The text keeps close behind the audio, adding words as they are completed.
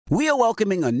we are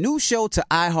welcoming a new show to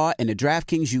iHeart and the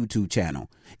DraftKings YouTube channel.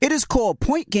 It is called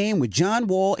Point Game with John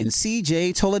Wall and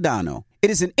CJ Toledano. It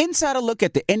is an insider look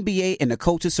at the NBA and the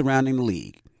coaches surrounding the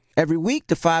league. Every week,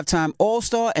 the 5-time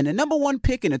All-Star and the number one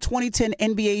pick in the 2010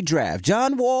 NBA Draft,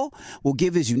 John Wall, will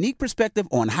give his unique perspective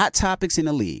on hot topics in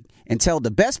the league and tell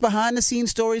the best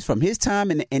behind-the-scenes stories from his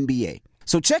time in the NBA.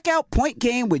 So check out Point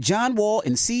Game with John Wall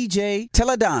and CJ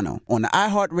Toledano on the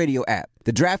iHeartRadio app,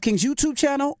 the DraftKings YouTube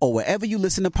channel, or wherever you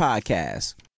listen to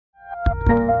podcasts.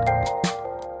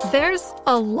 There's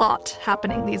a lot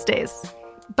happening these days,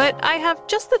 but I have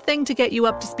just the thing to get you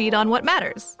up to speed on what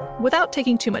matters without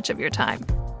taking too much of your time.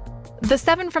 The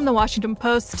 7 from the Washington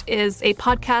Post is a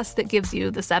podcast that gives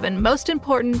you the 7 most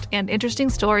important and interesting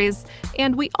stories,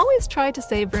 and we always try to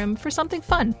save room for something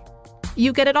fun.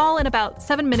 You get it all in about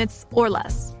 7 minutes or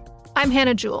less. I'm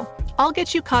Hannah Jewell. I'll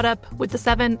get you caught up with the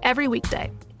 7 every weekday.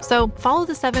 So follow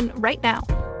the 7 right now.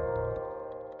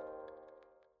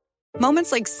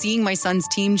 Moments like seeing my son's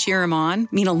team cheer him on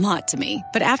mean a lot to me.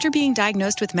 But after being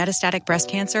diagnosed with metastatic breast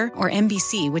cancer, or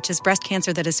MBC, which is breast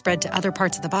cancer that has spread to other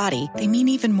parts of the body, they mean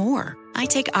even more. I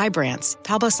take Ibrance,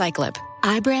 palbociclib.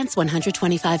 Ibrance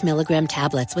 125 milligram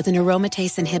tablets with an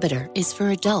aromatase inhibitor is for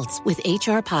adults with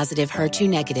HR-positive,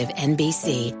 HER2-negative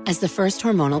MBC as the first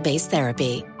hormonal-based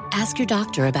therapy. Ask your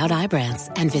doctor about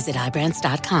Ibrance and visit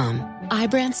Ibrance.com.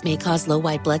 Ibrance may cause low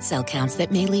white blood cell counts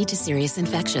that may lead to serious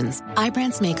infections.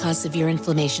 Ibrance may cause severe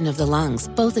inflammation of the lungs.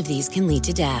 Both of these can lead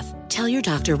to death. Tell your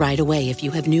doctor right away if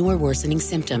you have new or worsening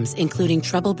symptoms, including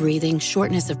trouble breathing,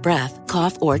 shortness of breath,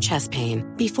 cough, or chest pain.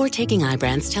 Before taking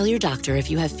Ibrance, tell your doctor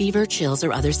if you have fever, chills,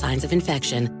 or other signs of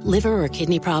infection, liver or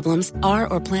kidney problems, are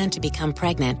or plan to become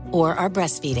pregnant, or are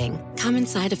breastfeeding. Common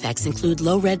side effects include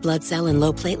low red blood cell and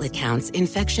low platelet counts,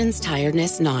 infections,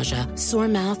 tiredness, nausea, sore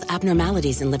mouth,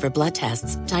 abnormalities in liver blood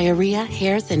tests, diarrhea,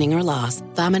 hair thinning or loss,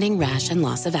 vomiting, rash, and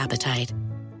loss of appetite.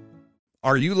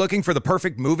 Are you looking for the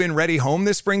perfect move-in ready home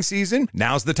this spring season?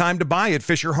 Now's the time to buy at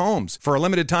Fisher Homes. For a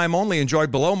limited time only, enjoy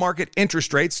below-market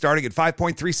interest rates starting at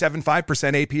 5.375%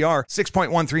 APR,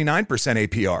 6.139%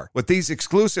 APR. With these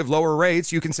exclusive lower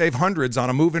rates, you can save hundreds on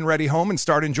a move-in ready home and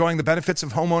start enjoying the benefits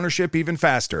of home ownership even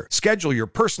faster. Schedule your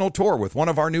personal tour with one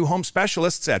of our new home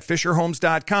specialists at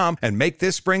FisherHomes.com and make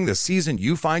this spring the season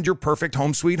you find your perfect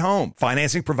home sweet home.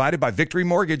 Financing provided by Victory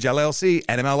Mortgage, LLC,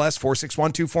 NMLS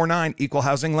 461249, Equal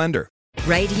Housing Lender.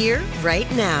 Right here, right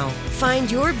now. Find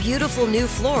your beautiful new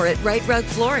floor at Right Rug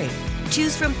Flooring.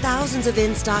 Choose from thousands of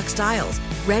in-stock styles,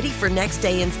 ready for next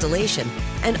day installation,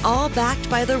 and all backed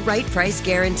by the right price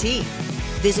guarantee.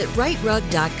 Visit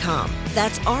rightrug.com.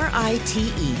 That's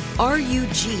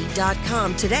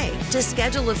RITERUG.com today to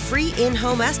schedule a free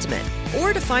in-home estimate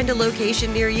or to find a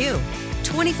location near you.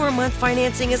 24-month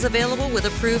financing is available with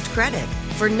approved credit.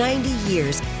 For 90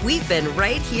 years, we've been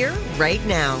right here, right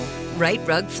now. Right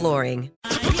Rug Flooring.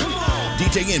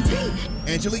 DJ Envy,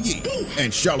 Angela Yee,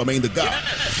 and Charlamagne the God.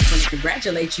 I want to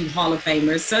congratulate you, Hall of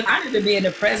Famers. So honored to be in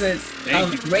the presence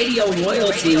of radio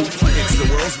royalty. It's the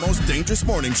world's most dangerous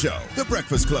morning show, The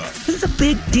Breakfast Club. It's a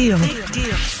big deal.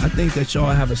 I think that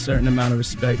y'all have a certain amount of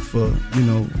respect for,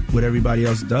 what everybody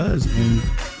else does, and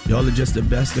y'all are just the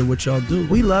best at what y'all do.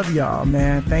 We love y'all,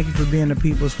 man. Thank you for being the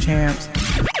people's champs.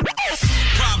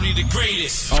 Probably the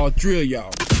greatest. All three of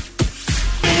y'all.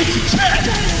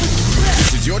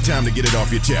 This is your time to get it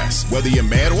off your chest, whether you're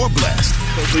mad or blessed.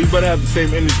 So you better have the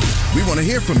same energy. We want to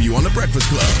hear from you on The Breakfast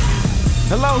Club.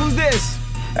 Hello, who's this?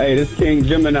 Hey, this is King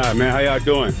Gemini, man. How y'all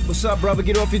doing? What's up, brother?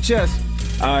 Get off your chest.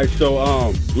 All right,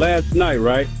 so last night,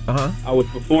 right? I was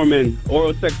performing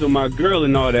oral sex with my girl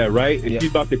and all that, right? And she's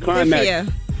about to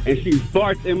climax, and she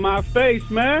farts in my face,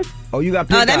 man. Oh, you got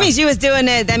pink eye. That means you was doing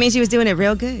it. That means you was doing it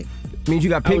real good. Means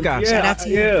you got pink eyes. Shout out to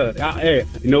you. Hey,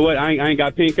 you know what? I ain't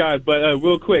got pink eyes, but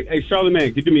real quick, hey, Charlamagne,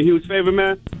 can you do me a huge favor,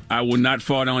 man? I will not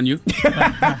fart on you.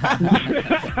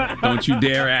 Don't you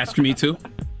dare ask me to.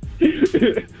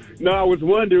 No, I was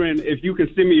wondering if you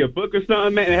could send me a book or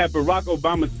something, man, and have Barack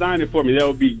Obama sign it for me. That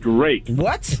would be great.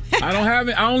 What? I don't have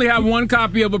it. I only have one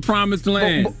copy of A Promised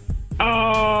Land.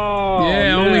 Oh,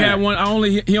 yeah, man. I only had one.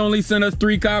 He only sent us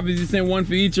 3 copies. He sent one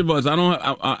for each of us. And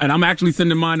I'm actually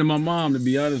sending mine to my mom, to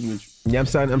be honest with you. Yeah, I'm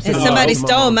sending. And somebody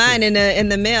stole mine in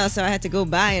the mail, so I had to go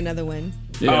buy another one.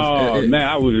 Yeah, man,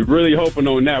 I was really hoping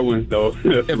on that one though.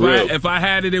 If I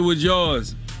had it, it was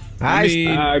yours. I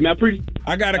got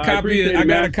a copy. I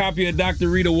got a copy of Dr.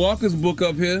 Rita Walker's book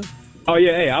up here. Oh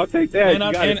yeah, hey, I'll take that. You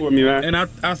got it for me, man. And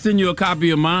I'll send you a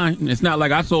copy of mine. It's not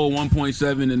like I sold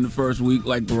 1.7 in the first week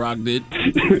like Barack did.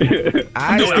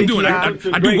 I do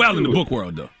well in the book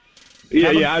world though.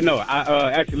 Yeah, I know.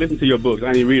 I actually listened to your books.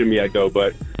 I didn't read them yet though,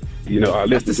 but I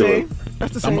listened to them.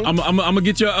 That's the same. I'm gonna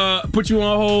get your put you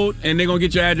on hold, and they're gonna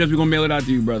get your address. We're gonna mail it out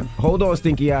to you, brother. Hold on,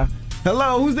 Stinky Eye.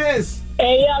 Hello, who's this?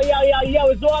 Hey, yo,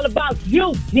 it's all about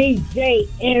you, DJ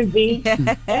Envy.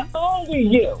 And only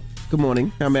you. Good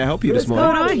morning. How may I help you this morning?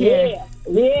 What's going on here?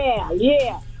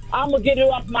 Yeah. I'm going to get it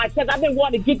off my chest. I've been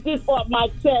wanting to get this off my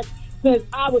chest since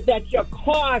I was at your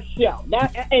car show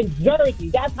in Jersey.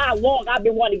 That's how long I've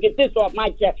been wanting to get this off my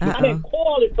chest. I've been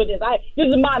calling for this. This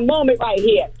is my moment right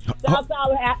here. I'm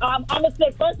going to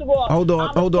say, first of all... Hold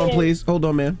on, please. Hold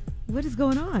on, man. What is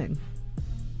going on?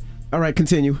 All right,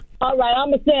 continue. All right, I'm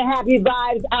going to send happy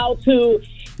vibes out to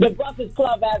the Breakfast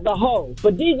Club as a whole.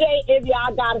 But DJ Envy,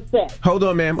 I got to say... Hold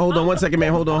on, ma'am. Hold on 1 second,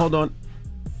 ma'am. Hold on.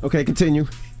 Okay, continue.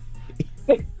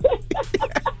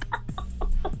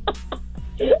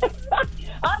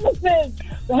 I'm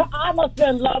going to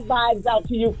send love vibes out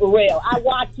to you for real. I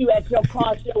watched you at your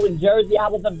car show in Jersey. I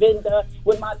was a vendor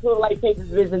with my Total Life Papers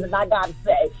business, and I got to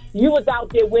say, you was out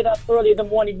there with us early in the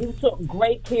morning. You took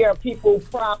great care of people's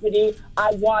property.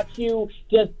 I watched you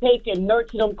just take and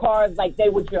nurture them cars like they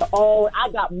was your own. I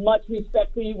got much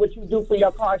respect for you, what you do for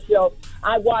your car show.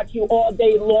 I watched you all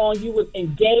day long. You was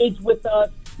engaged with us.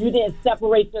 You didn't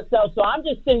separate yourself. So I'm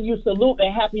just sending you salute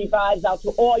and happy vibes out to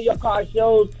all your car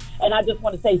shows. And I just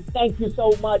want to say thank you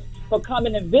so much for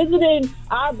coming and visiting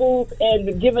our booth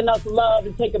and giving us love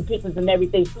and taking pictures and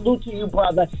everything. Salute to you,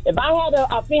 brother. If I had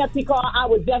a fancy car, I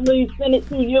would definitely send it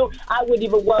to you. I wouldn't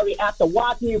even worry after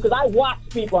watching you because I watch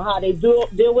people, how they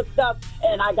deal with stuff.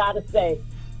 And I got to say,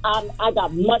 I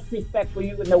got much respect for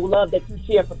you and the love that you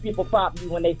share for people property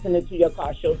when they send it to your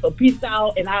car show. So peace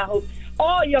out, and I hope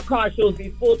all your car shows be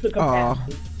full to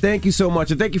capacity. Thank you so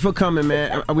much, and thank you for coming,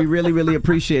 man. We really, really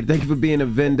appreciate it. Thank you for being a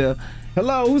vendor.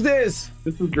 Hello, who's this?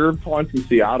 This is Gerv calling from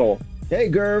Seattle. Hey,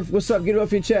 Gerv, what's up? Get it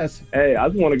off your chest. Hey, I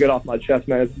just want to get off my chest,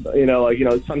 man.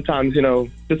 Sometimes,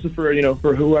 this is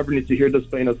for whoever needs to hear this,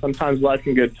 but, sometimes life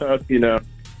can get tough,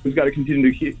 We've got to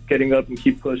continue to keep getting up and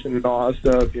keep pushing and all that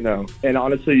stuff, And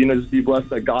honestly, just be blessed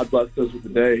that God blessed us with the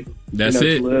day. That's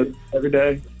it. To live every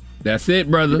day. That's it,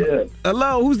 brother. Yeah.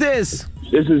 Hello, who's this?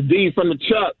 This is D from the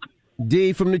Chuck.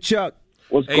 D from the Chuck.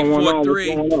 What's going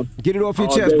on? Get it off your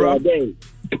chest, bro.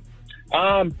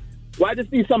 Well, I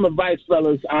just need some advice,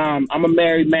 fellas. I'm a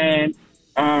married man,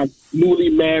 newly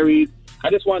married. I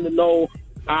just wanted to know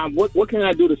what can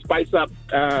I do to spice up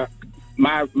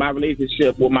my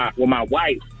relationship with my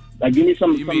wife? Like, give me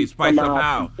some. You mean spice up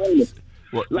how?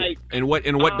 In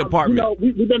what department?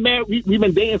 We've been married. We've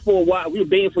been dating for a while. We've been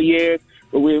dating for years,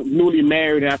 but we're newly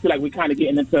married, and I feel like we're kind of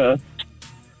getting into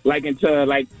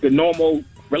the normal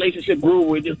relationship groove.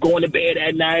 We're just going to bed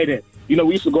at night, and we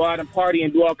used to go out and party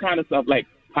and do all kind of stuff. Like,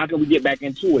 how can we get back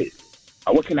into it?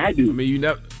 What can I do? I mean,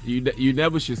 you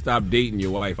never should stop dating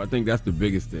your wife. I think that's the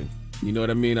biggest thing. You know what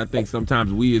I mean? I think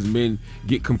sometimes we as men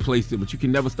get complacent, but you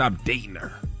can never stop dating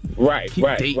her. Keep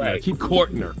dating her. Keep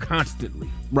courting her constantly.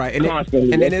 Right. And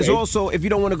then there's also, if you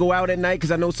don't want to go out at night,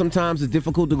 because I know sometimes it's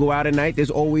difficult to go out at night,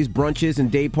 there's always brunches and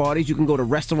day parties. You can go to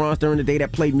restaurants during the day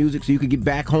that play music so you can get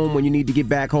back home when you need to get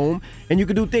back home. And you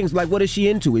can do things like, what is she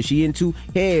into? Is she into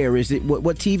hair? Is it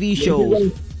what TV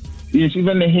shows? Yeah, she's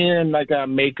into hair and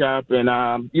makeup and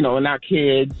and our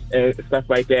kids and stuff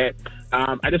like that.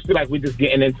 I just feel like we're just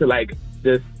getting into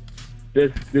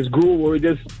this groove where we're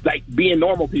just being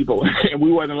normal people, and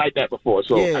we wasn't like that before.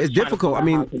 So yeah, it's difficult. I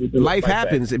mean, life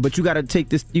happens, but you got to take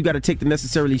this. You got to take the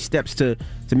necessary steps to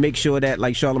make sure that,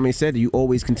 like Charlamagne said, you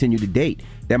always continue to date.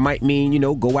 That might mean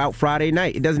go out Friday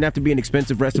night. It doesn't have to be an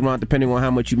expensive restaurant, depending on how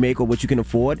much you make or what you can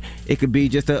afford. It could be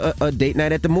just a date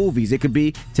night at the movies. It could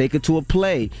be take her to a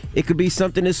play. It could be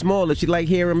something as small if you like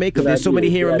hair and makeup. There's so many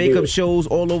hair and makeup shows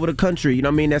all over the country. You know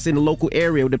what I mean? That's in the local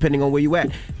area, depending on where you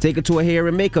at. Take her to a hair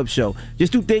and makeup show.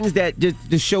 Just do things that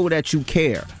just to show that you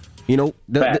care.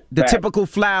 The typical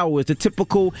flowers, the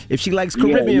typical, if she likes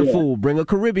Caribbean food, bring her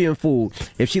Caribbean food.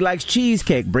 If she likes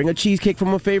cheesecake, bring her cheesecake from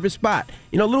her favorite spot.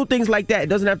 Little things like that. It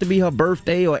doesn't have to be her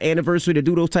birthday or anniversary to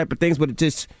do those type of things, but it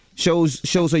just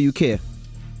shows her you care.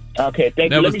 Okay,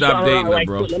 thank you. Never stop dating her,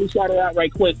 bro. Let me shout it out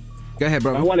right quick. Go ahead,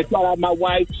 brother. I want to shout out my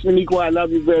wife, Shaniqua. I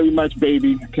love you very much,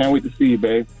 baby. I can't wait to see you,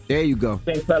 babe. There you go.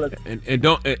 Thanks, fellas. And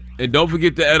don't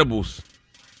forget the edibles.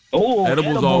 Oh,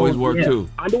 edibles always work too.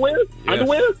 Underwear? Yes.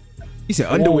 Underwear? He said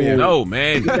underwear. No,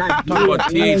 man. Talk about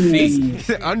THC. He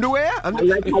said underwear? I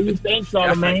like how you think,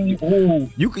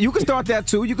 Charlamagne. You can start that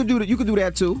too. You can do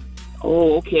that too.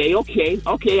 Oh, okay. I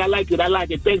like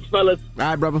it. Thanks, fellas. All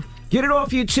right, brother. Get it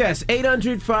off your chest.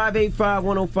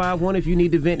 800-585-1051. If you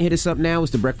need to vent, hit us up now.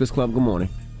 It's The Breakfast Club. Good morning.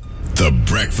 The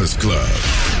Breakfast Club.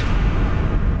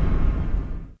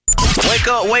 Wake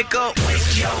up. Wake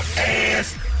your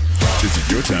ass. This is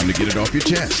your time to get it off your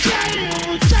chest.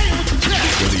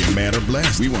 Whether you're mad or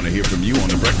blessed, we want to hear from you on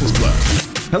The Breakfast Club.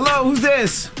 Hello, who's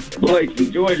this? Blake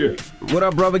from Georgia. What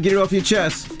up, brother? Get it off your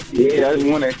chest. Yeah, I just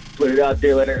want to put it out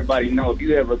there, let everybody know. If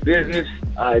you have a business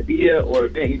idea or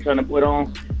event you're trying to put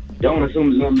on, don't assume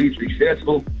it's going to be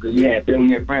successful because you have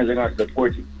family and friends that are going to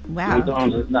support you. Wow.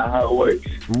 Sometimes it's not how it works.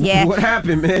 Yeah. What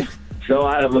happened, man? So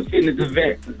I have a fitness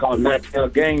event. It's called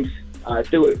Knocktail Games. I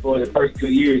do it for the first 2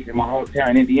 years in my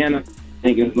hometown, Indiana,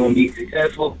 thinking it's going to be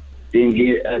successful. Didn't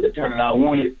get the turnout I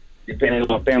wanted. Depending on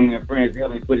my family and friends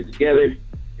helping me put it together,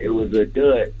 it was a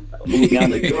dud. I moved down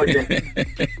to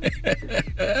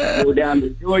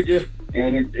Georgia.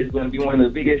 And it's going to be one of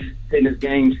the biggest fitness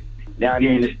games down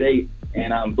here in the state.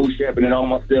 And I'm bootstrapping it all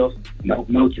myself.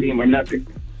 No team or nothing.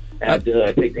 I have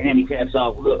to take the handicaps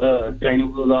off,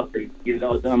 training wheels off, and get it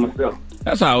all done myself.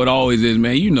 That's how it always is,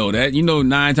 man. You know that. 9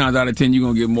 times out of 10, you're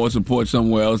going to get more support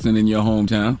somewhere else than in your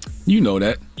hometown. You know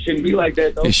that. Shouldn't be like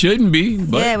that, though. It shouldn't be.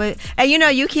 But. Yeah,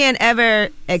 and you can't ever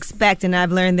expect, and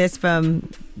I've learned this from,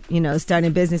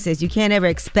 starting businesses, you can't ever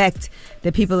expect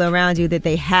the people around you that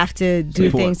they have to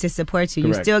do things to support you.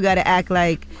 Correct. You still got to act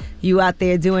like you out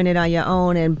there doing it on your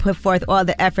own and put forth all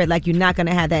the effort like you're not going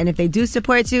to have that. And if they do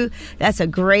support you, that's a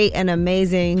great and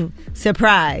amazing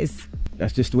surprise.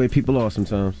 That's just the way people are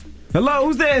sometimes. Hello,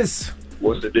 who's this?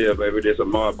 What's the deal, baby? This is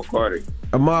Ahmad Bacardi.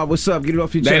 Ahmad, what's up? Get it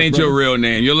off your chest, That ain't your real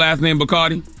name. Your last name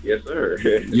Bacardi? Yes, sir.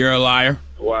 You're a liar.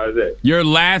 Why is that? Your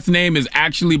last name is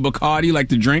actually Bacardi, like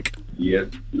the drink? Yes.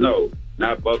 No,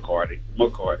 not Bacardi.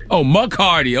 McCarty. Oh,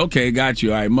 McCarty. Okay, got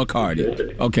you. All right,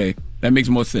 McCarty. Okay, that makes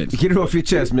more sense. Get it off your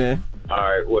chest, man. All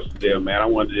right, what's the deal, man? I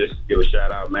wanted to just give a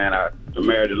shout out, man. I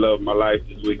married the love of my life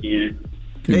this weekend.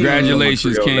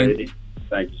 Congratulations, King. Lady.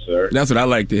 Thank you, sir. That's what I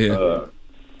like to hear.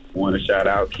 Want to shout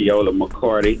out Keola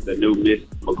McCarty, the new Miss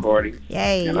McCarty.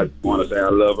 Yay. And I want to say I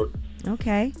love her.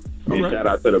 Okay. And shout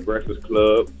out to the Breakfast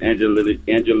Club, Angela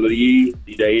Yee,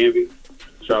 DJ Envy,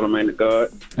 Charlamagne the God.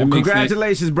 Well,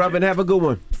 congratulations, brother, and have a good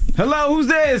one. Hello, who's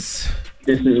this?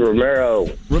 This is Romero.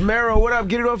 Romero, what up?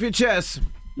 Get it off your chest.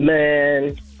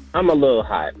 Man, I'm a little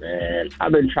hot, man.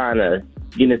 I've been trying to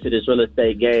get into this real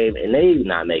estate game, and they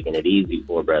not making it easy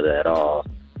for a brother at all.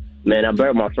 Man, I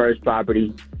bought my first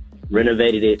property,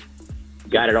 renovated it,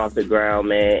 got it off the ground,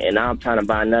 man, and now I'm trying to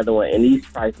buy another one, and these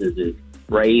prices is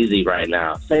crazy right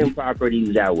now. Same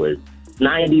properties that was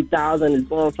 $90,000 is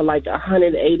going for like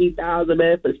 $180,000,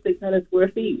 man, for 600 square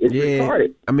feet. It's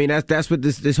retarded. I mean, that's what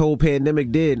this whole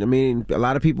pandemic did. I mean, a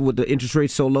lot of people with the interest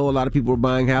rates so low, a lot of people were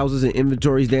buying houses and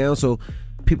inventories down, so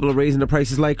people are raising the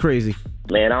prices like crazy.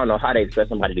 Man, I don't know how they expect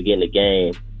somebody to get in the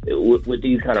game with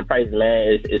these kind of prices,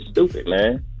 man. It's stupid,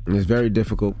 man. It's very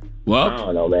difficult. Well, I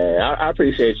don't know, man. I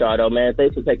appreciate y'all, though, man.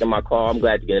 Thanks for taking my call. I'm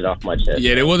glad to get it off my chest.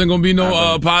 Yeah, there wasn't going to be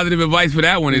no positive advice for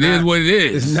that one. It is what it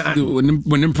is. It's not.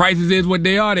 When them prices is what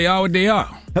they are what they are.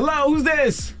 Hello, who's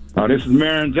this? Oh, this is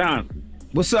Marion Johnson.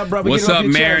 What's up, brother? What's up,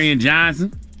 Marion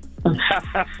Johnson?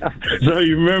 So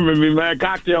you remember me, man.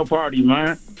 Cocktail party,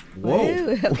 man. Whoa.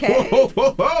 Ooh, okay.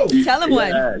 Whoa. Tell him one.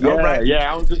 Yeah, all right.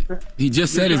 Yeah, I was just... He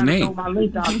just said his name. My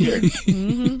link out here.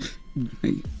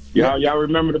 Y'all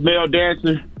remember the male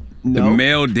dancer? No. The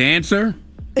male dancer?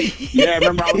 Yeah,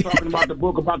 remember I was talking about the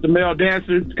book about the male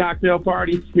dancer cocktail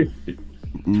party?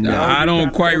 No, I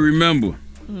don't quite remember.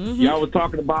 Mm-hmm. Y'all was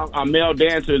talking about male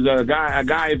dancers. A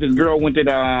guy, if his girl went to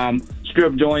the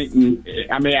strip joint, and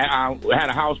I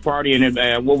had a house party, and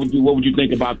what would you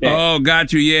think about that? Oh,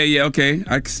 got you. Yeah, okay.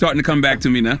 It's starting to come back to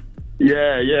me now.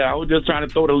 Yeah. I was just trying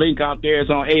to throw the link out there.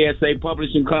 It's on ASA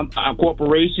Publishing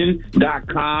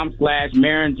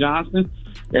Corporation.com/Marion Johnson.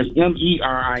 That's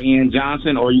MERIN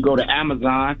Johnson, or you go to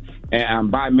Amazon and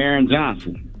buy Marion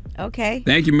Johnson. Okay.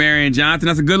 Thank you, Marion Johnson.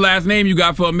 That's a good last name you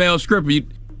got for a male stripper.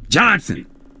 Johnson.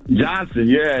 Johnson,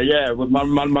 yeah.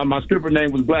 My stripper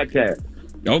name was Black Cat.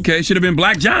 Okay, should have been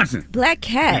Black Johnson. Black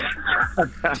Cat.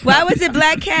 Why was it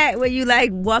Black Cat? Were you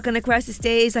like walking across the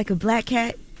stage like a black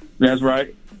cat? That's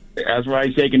right,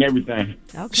 shaking everything.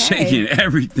 Okay. Shaking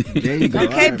everything. There you go.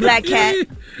 Okay, right. Black Cat.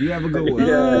 You have a good one.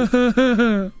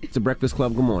 Yeah. It's the Breakfast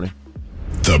Club. Good morning.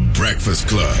 The Breakfast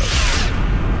Club.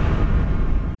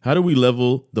 How do we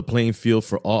level the playing field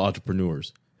for all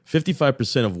entrepreneurs?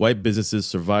 55% of white businesses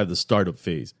survive the startup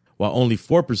phase, while only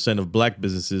 4% of black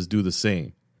businesses do the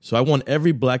same. So I want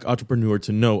every black entrepreneur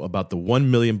to know about the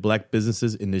 1 Million Black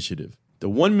Businesses Initiative. The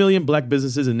 1 Million Black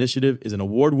Businesses Initiative is an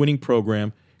award-winning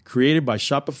program created by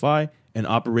Shopify and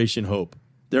Operation Hope.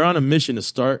 They're on a mission to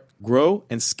start, grow,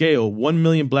 and scale 1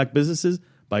 million black businesses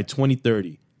by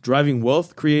 2030, driving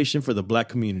wealth creation for the black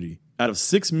community. Out of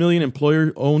 6 million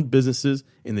employer-owned businesses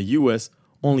in the U.S.,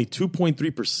 only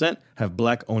 2.3% have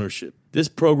black ownership. This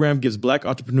program gives black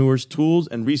entrepreneurs tools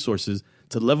and resources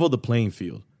to level the playing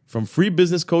field, from free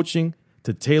business coaching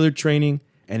to tailored training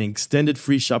and an extended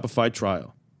free Shopify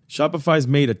trial. Shopify's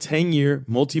made a 10-year,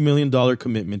 multi-million-dollar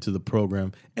commitment to the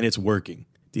program, and it's working.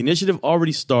 The initiative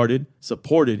already started,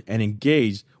 supported, and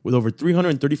engaged with over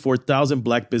 334,000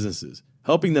 black businesses,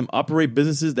 helping them operate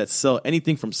businesses that sell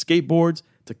anything from skateboards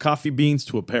to coffee beans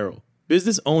to apparel.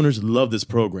 Business owners love this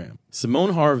program.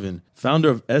 Simone Harvin, founder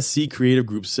of SC Creative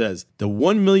Group, says, "The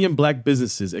 1 million black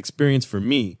businesses experience for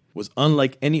me was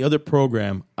unlike any other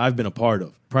program I've been a part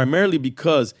of, primarily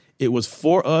because it was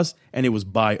for us and it was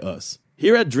by us."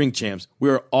 Here at Drink Champs, we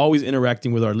are always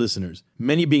interacting with our listeners,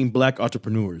 many being black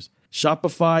entrepreneurs.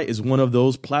 Shopify is one of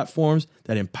those platforms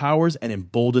that empowers and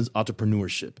emboldens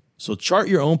entrepreneurship. So chart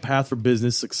your own path for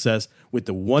business success with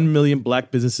the 1 Million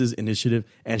Black Businesses Initiative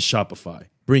and Shopify.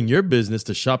 Bring your business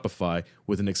to Shopify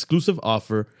with an exclusive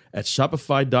offer at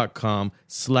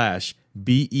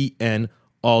shopify.com/BEN,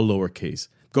 all lowercase.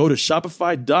 Go to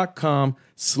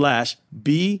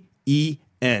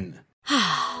shopify.com/BEN.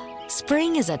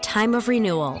 Spring is a time of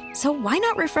renewal, so why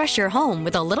not refresh your home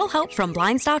with a little help from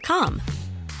Blinds.com?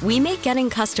 We make getting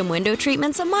custom window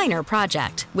treatments a minor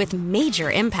project with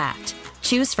major impact.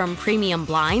 Choose from premium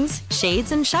blinds,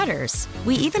 shades, and shutters.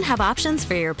 We even have options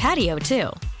for your patio, too.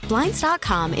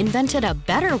 Blinds.com invented a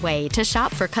better way to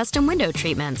shop for custom window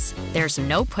treatments. There's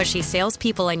no pushy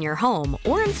salespeople in your home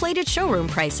or inflated showroom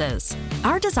prices.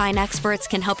 Our design experts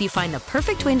can help you find the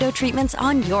perfect window treatments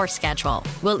on your schedule.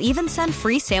 We'll even send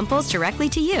free samples directly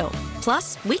to you.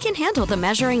 Plus, we can handle the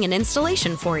measuring and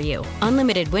installation for you.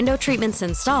 Unlimited window treatments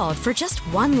installed for just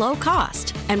one low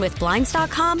cost. And with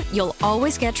Blinds.com, you'll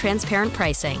always get transparent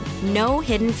pricing. No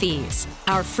hidden fees.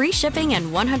 Our free shipping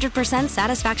and 100%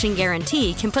 satisfaction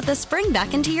guarantee can put the spring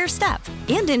back into your step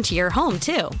and into your home,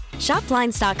 too. Shop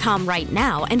Blinds.com right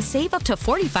now and save up to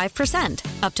 45%.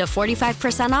 Up to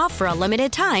 45% off for a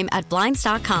limited time at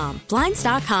Blinds.com.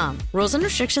 Blinds.com. Rules and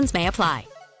restrictions may apply.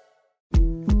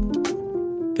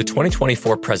 The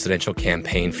 2024 presidential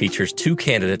campaign features two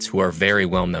candidates who are very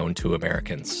well known to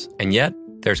Americans. And yet,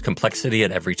 there's complexity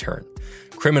at every turn.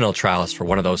 Criminal trials for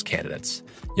one of those candidates.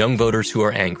 Young voters who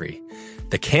are angry.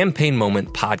 The Campaign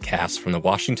Moment podcast from the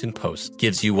Washington Post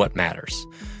gives you what matters.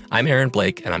 I'm Aaron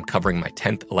Blake, and I'm covering my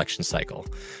 10th election cycle.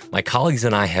 My colleagues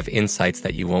and I have insights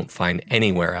that you won't find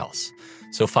anywhere else.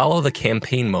 So follow The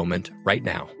Campaign Moment right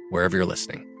now, wherever you're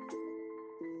listening.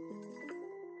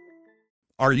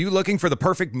 Are you looking for the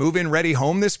perfect move-in ready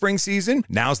home this spring season?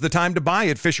 Now's the time to buy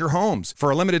at Fisher Homes. For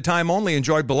a limited time only,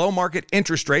 enjoy below-market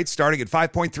interest rates starting at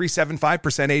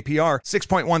 5.375% APR,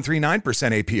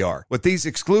 6.139% APR. With these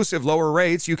exclusive lower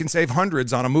rates, you can save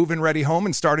hundreds on a move-in ready home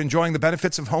and start enjoying the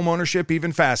benefits of home ownership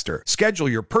even faster. Schedule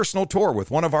your personal tour with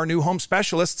one of our new home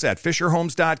specialists at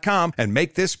FisherHomes.com and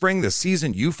make this spring the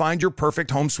season you find your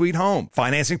perfect home sweet home.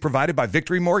 Financing provided by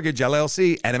Victory Mortgage,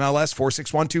 LLC, NMLS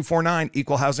 461249,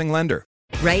 Equal Housing Lender.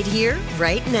 Right here,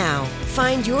 right now.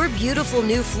 Find your beautiful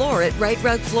new floor at Right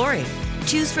Rug Flooring.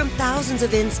 Choose from thousands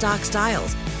of in-stock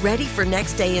styles, ready for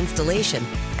next day installation,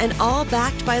 and all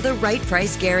backed by the right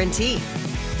price guarantee.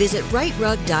 Visit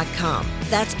rightrug.com.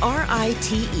 That's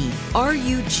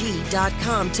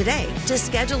RITERUG.com today to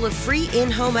schedule a free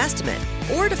in-home estimate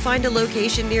or to find a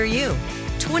location near you.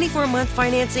 24-month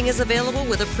financing is available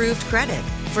with approved credit.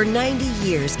 For 90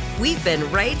 years, we've been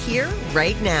right here,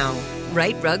 right now.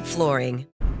 Right Rug Flooring.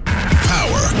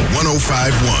 Power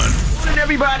 105.1. Morning,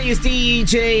 everybody. It's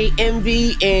DJ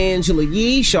Envy, Angela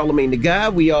Yee, Charlamagne the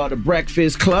God. We are the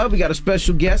Breakfast Club. We got a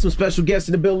special guest, some special guests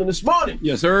in the building this morning.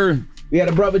 Yes, sir. We had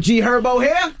a brother G Herbo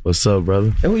here. What's up, brother?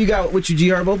 And who you got with you, G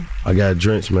Herbo? I got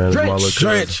Drench, man. Drench. My little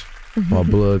cousin. My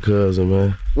blood cousin,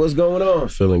 man. What's going on?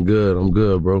 Feeling good. I'm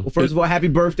good, bro. Well, first of all, happy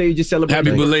birthday. You just celebrated.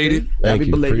 Happy belated. Thank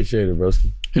you. Appreciate it, bro.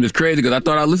 And it's crazy because I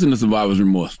thought I listened to Survivor's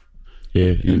Remorse.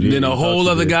 Yeah, you did. Then a whole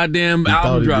other goddamn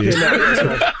album dropped.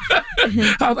 I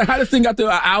was like, how this thing got to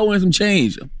an hour and some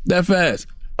change that fast?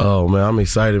 Oh, man, I'm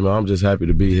excited, man. I'm just happy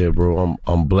to be here, bro.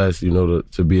 I'm blessed, you know,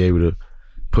 to be able to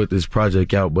put this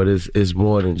project out, but it's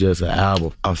more than just an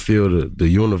album. I feel the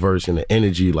universe and the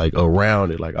energy, like,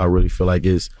 around it. Like, I really feel like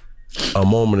it's a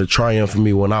moment of triumph for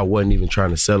me when I wasn't even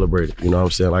trying to celebrate it. You know what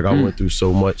I'm saying? Like, I went through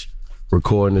so much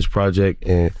recording this project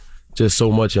and just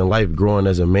so much in life growing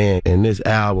as a man. And this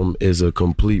album is a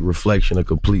complete reflection, a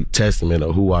complete testament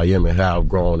of who I am and how I've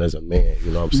grown as a man.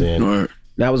 You know what I'm saying? Right.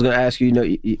 Now I was gonna ask you, you know,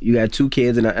 you got two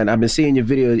kids, and I've been seeing your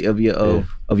video of your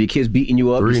kids beating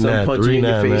you up, and some punching you in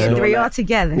your face, and 3 all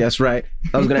together. That's right.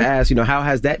 I was gonna ask, you know, how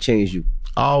has that changed you?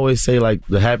 I always say, like,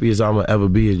 the happiest I'm gonna ever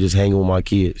be is just hanging with my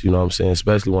kids. You know what I'm saying?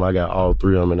 Especially when I got all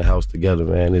three of them in the house together,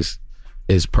 man. It's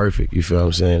perfect. You feel what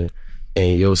I'm saying?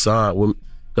 And your son,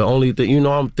 the only thing, you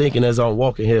know, I'm thinking as I'm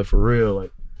walking here for real,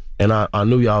 like, and I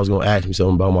knew y'all was gonna ask me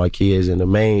something about my kids, and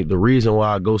the reason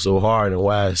why I go so hard and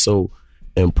why it's so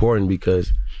important,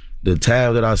 because the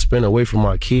time that I spend away from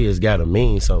my kids gotta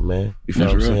mean something, man. You feel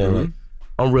what I'm saying? Like,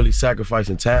 I'm really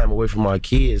sacrificing time away from my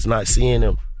kids, not seeing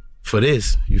them for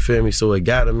this. You feel me? So it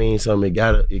gotta mean something.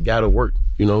 It gotta work.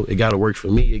 You know, it gotta work for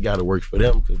me. It gotta work for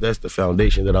them, because that's the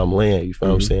foundation that I'm laying. You feel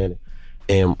what I'm saying?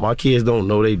 And my kids don't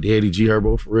know they daddy G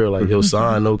Herbo for real. Like, your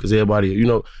son know, because everybody, you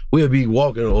know, we'll be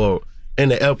walking or in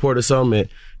the airport or something, and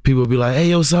people be like, hey,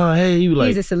 yo, son, hey, you like,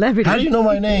 he's a celebrity. How do you know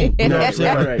my name? You know what I'm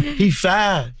saying? Like, he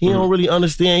 5. He don't really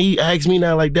understand. He asks me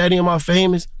now, like, Daddy, am I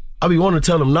famous? I be wanting to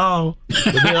tell him no,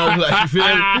 but then I'll be like, you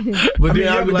feel me? But then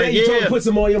I'll be like, you told him put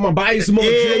some on, I'm gonna buy you some more.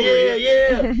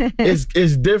 Yeah.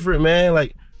 It's different, man.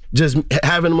 Like, just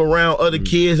having them around other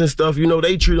kids and stuff, you know,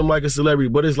 they treat them like a celebrity.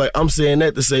 But it's like, I'm saying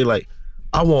that to say, like,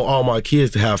 I want all my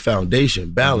kids to have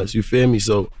foundation, balance, you feel me?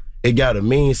 So it gotta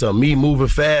mean something. Me moving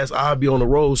fast, I'll be on the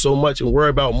road so much and worry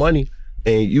about money,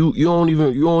 and you don't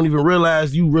even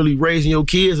realize you really raising your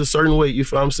kids a certain way. You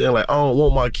feel what I'm saying? Like, I don't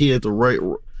want my kids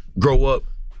to grow up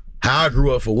how I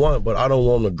grew up, for one, but I don't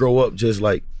want them to grow up just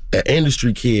like an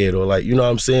industry kid, or like, you know what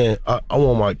I'm saying? I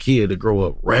want my kid to grow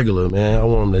up regular, man. I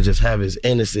want him to just have his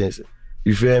innocence.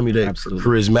 You feel me? That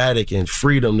charismatic and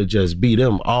freedom to just be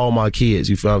them, all my kids,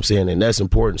 you feel what I'm saying? And that's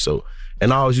important. So,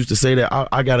 and I always used to say that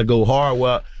I got to go hard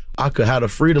where I could have the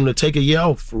freedom to take a year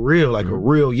off for real, like a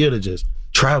real year to just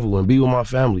travel and be with my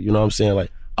family. You know what I'm saying?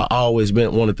 Like, I always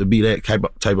wanted to be that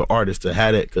type of artist, to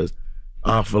have that, because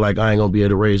I feel like I ain't gonna be able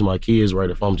to raise my kids right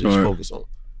if I'm just focused on.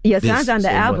 Your son's on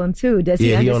the album too. Does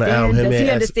he understand? He on the album. Does he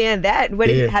understand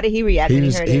that? How did he react when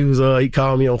he heard it? He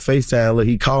called me on FaceTime. Look,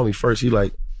 he called me first. He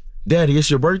like, Daddy, it's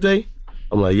your birthday?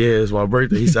 I'm like, yeah, it's my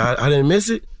birthday. He said, I didn't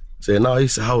miss it. I said, no. He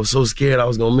said, I was so scared I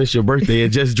was gonna miss your birthday. It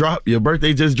just dropped. Your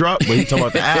birthday just dropped. But he talking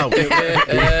about the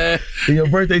album. Your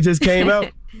birthday just came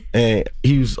out, and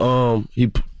he was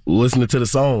he listening to the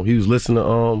song. He was listening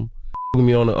to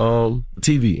me on the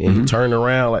TV, and he turned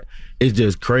around. Like, it's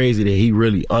just crazy that he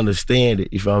really understand it.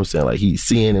 You feel what I'm saying? Like, he's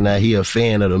seeing it now. He a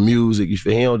fan of the music. You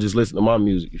feel? He don't just listen to my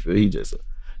music. You feel? He just a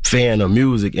fan of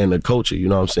music and the culture. You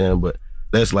know what I'm saying? But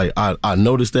that's like, I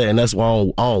noticed that, and that's why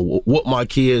I don't whoop my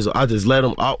kids. I just let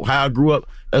them out. How I grew up,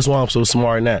 that's why I'm so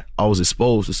smart now. I was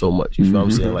exposed to so much. You feel what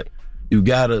I'm saying? Like, you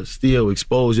gotta still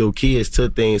expose your kids to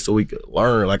things so we could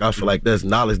learn. Like, I feel like that's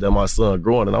knowledge that my son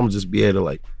growing, and I'm gonna just be able to,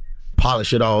 like,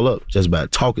 polish it all up just by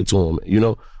talking to them. You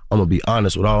know, I'm gonna be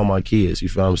honest with all my kids. You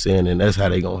feel what I'm saying? And that's how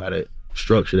they gonna have that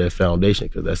structure, that foundation,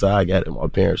 because that's how I got it. My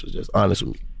parents was just honest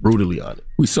with me, brutally honest.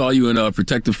 We saw you in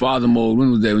protective father mode.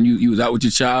 When was that? When you was out with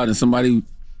your child and somebody was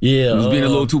being a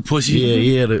little too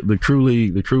pushy? Yeah, the crew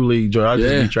league joint. I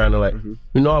just be trying to, like,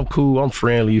 you know, I'm cool, I'm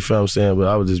friendly, you feel what I'm saying? But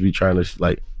I would just be trying to,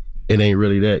 like, it ain't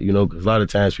really that, you know, because a lot of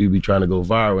times people be trying to go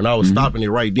viral, and I was stopping it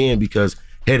right then, because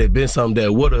had it been something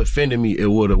that would have offended me, it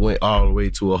would have went all the way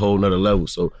to a whole nother level.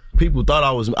 So people thought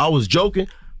I was joking,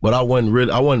 but I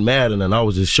wasn't mad, and then I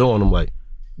was just showing them, like,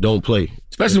 don't play.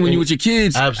 Especially when you with your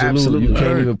kids. Absolutely. You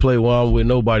can't even play while I'm with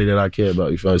nobody that I care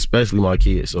about, you feel, especially my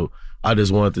kids. So I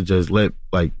just wanted to just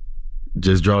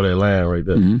just draw that line right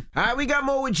there. All right, we got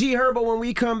more with G Herbo when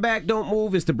we come back. Don't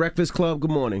move. It's The Breakfast Club. Good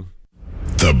morning.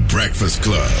 The Breakfast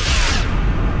Club.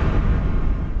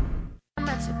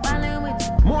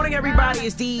 Morning, everybody.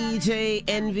 It's DJ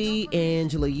Envy,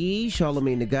 Angela Yee,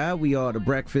 Charlamagne the God. We are The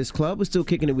Breakfast Club. We're still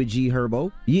kicking it with G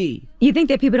Herbo. Yee. You think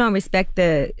that people don't respect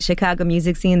the Chicago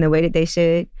music scene the way that they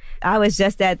should? I was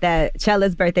just at that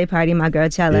Chella's birthday party, my girl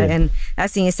Chella, and I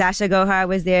seen Sasha Go Hard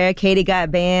was there. Katie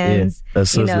got bands.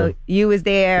 You know, you was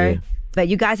there. But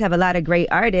you guys have a lot of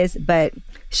great artists. But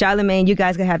Charlamagne, you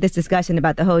guys gonna have this discussion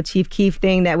about the whole Chief Keef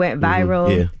thing that went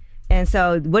viral. And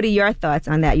so, what are your thoughts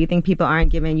on that? You think people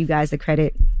aren't giving you guys the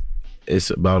credit? It's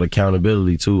about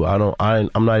accountability too. I'm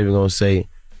not even gonna say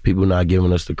people not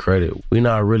giving us the credit. We're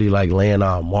not really like laying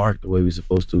our mark the way we're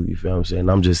supposed to. You feel what I'm saying?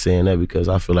 I'm just saying that because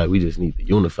I feel like we just need to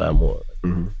unify more,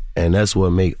 and that's what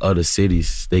make other cities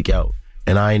stick out.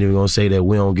 And I ain't even gonna say that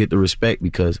we don't get the respect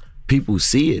because people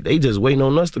see it. They just waiting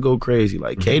on us to go crazy.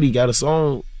 Like Katie got a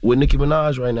song with Nicki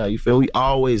Minaj right now. You feel me? We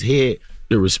always had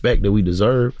the respect that we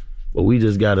deserve. But we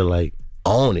just gotta like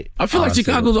own it. I feel like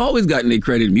Chicago's always gotten their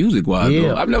credit music-wise.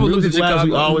 Yeah, I've never looked at Chicago.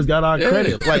 We always got our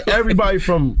credit. Like everybody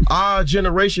from our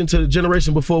generation to the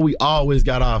generation before, we always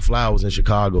got our flowers in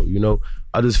Chicago. You know,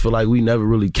 I just feel like we never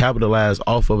really capitalized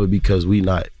off of it because we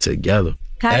not together.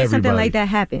 How did something like that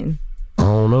happen? I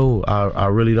don't know. I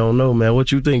really don't know, man.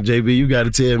 What you think, JB? You got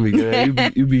to tell me,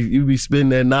 man. You be spitting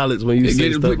that knowledge when you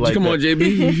say stuff like that. Come on,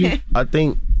 JB. I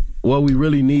think what we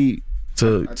really need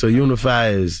to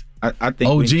unify is I think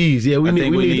OGs. We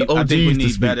need OGs. I think we to need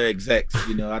speak. better execs.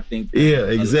 I think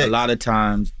exactly. A lot of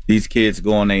times these kids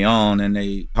go on their own and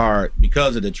they hard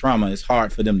because of the trauma. It's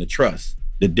hard for them to trust.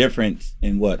 The difference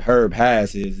in what Herb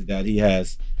has is that he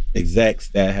has execs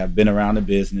that have been around the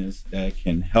business that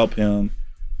can help him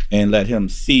and let him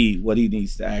see what he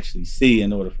needs to actually see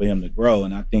in order for him to grow.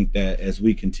 And I think that as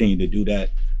we continue to do that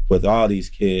with all these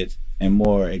kids and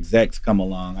more execs come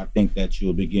along, I think that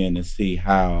you'll begin to see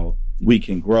how we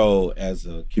can grow as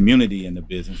a community in the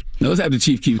business. Now let's have the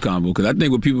Chief Keef combo, because I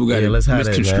think what people got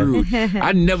misconstrued.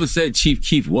 I never said Chief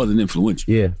Keef wasn't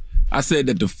influential. Yeah. I said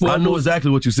that the foremost... I know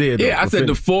exactly what you said. Yeah, I said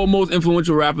the four most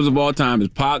influential rappers of all time is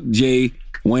Pac, Jay,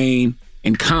 Wayne,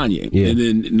 and Kanye. Yeah. And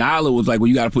then Nyla was like, well,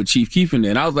 you got to put Chief Keef in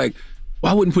there. And I was like,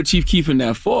 well, I wouldn't put Chief Keef in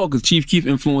that fall because Chief Keef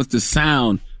influenced the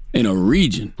sound in a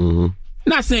region. Mm-hmm.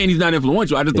 Not saying he's not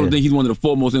influential. I just don't think he's one of the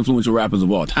four most influential rappers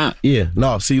of all time. Yeah.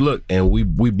 No, see, look, and we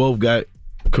both got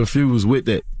confused with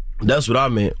that. That's what I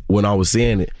meant when I was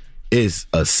saying it. It's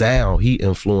a sound. He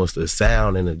influenced a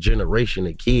sound and a generation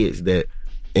of kids that,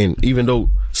 and even though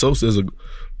Sosa is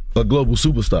a global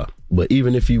superstar, but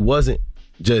even if he wasn't,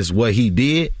 just what he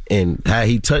did and how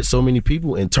he touched so many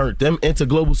people and turned them into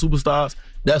global superstars,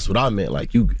 that's what I meant.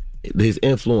 Like, his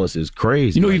influence is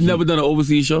crazy. You know, he's never done an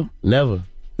overseas show? Never.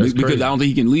 That's because crazy. I don't think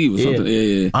he can leave or something.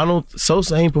 Yeah.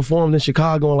 Sosa ain't performed in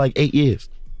Chicago in like 8 years.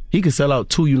 He could sell out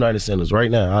 2 United Centers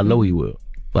right now. I know he will.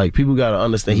 Like, people got to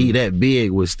understand he that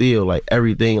big with still, like,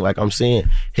 everything, like I'm saying,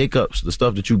 hiccups, the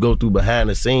stuff that you go through behind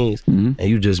the scenes, and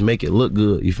you just make it look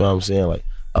good. You feel what I'm saying? Like,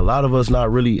 a lot of us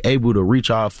not really able to reach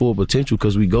our full potential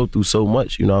because we go through so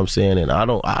much, you know what I'm saying? And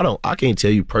I can't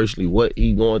tell you personally what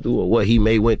he going through or what he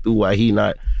may went through, why he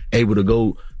not able to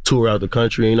go tour out the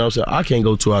country, you know what I'm saying? I can't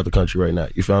go tour out the country right now,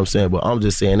 you feel what I'm saying? But I'm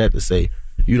just saying that to say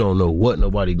you don't know what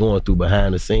nobody going through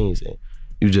behind the scenes, and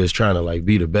you just trying to, like,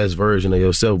 be the best version of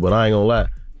yourself. But I ain't gonna lie,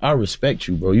 I respect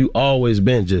you, bro. You always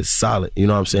been just solid, you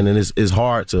know what I'm saying? And it's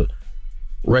hard to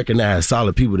recognize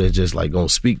solid people that just, like, gonna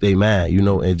speak their mind, you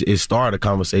know, and it start a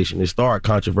conversation, it start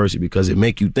controversy because it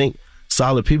make you think.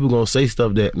 Solid people gonna say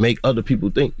stuff that make other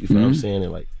people think, you feel what I'm saying?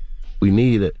 And, like, we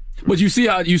need it. But you see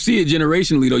it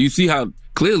generationally, though. You see how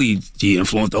clearly he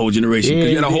influenced the whole generation. Because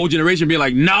you had a whole generation being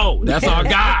like, no, that's our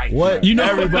guy. What? You know,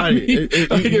 everybody.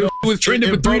 It was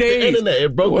trending for 3 days.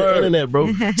 It broke the internet,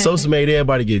 bro. Sosa made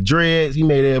everybody get dreads. He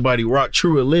made everybody rock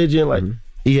True Religion. Like,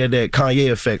 he had that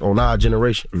Kanye effect on our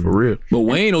generation, for real. But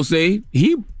Wayne will say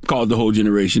he caused the whole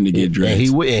generation to get dreads. And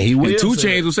he will. And 2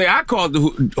 Chainz will say, I caused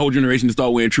the whole generation to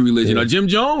start wearing True Religion. Or Jim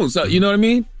Jones, you know what I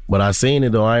mean? But I seen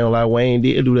it, though. I ain't gonna lie, Wayne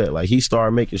did do that. Like, he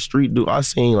started making street dudes. I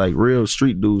seen, like, real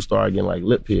street dudes start getting, like,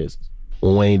 lip piercings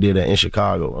when Wayne did that in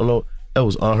Chicago. I know that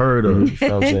was unheard of. You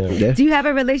know what I'm saying? Do you have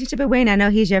a relationship with Wayne? I know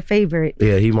he's your favorite.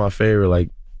 Yeah, he's my favorite, like,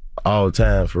 all the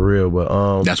time, for real.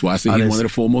 But that's why I say he's one of the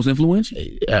foremost influential.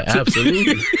 Yeah,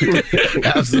 absolutely.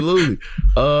 Absolutely.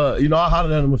 You know, I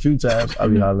hollered at him a few times. I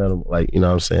be hollering at him, like, you know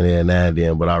what I'm saying, yeah, now and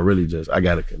then. But I really I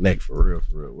gotta connect for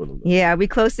real with him. Yeah, are we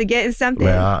close to getting something?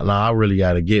 Man, I really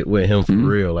gotta get with him for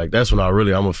real. Like, that's when I'm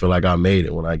gonna feel like I made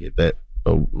it when I get that.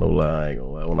 No lie, I ain't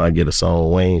gonna lie. When I get a song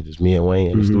with Wayne, just me and Wayne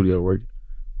in the studio working,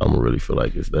 I'm gonna really feel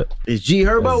like it's that. It's G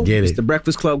Herbo. Let's get it. It's The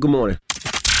Breakfast Club. Good morning.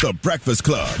 The Breakfast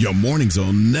Club. Your mornings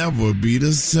will never be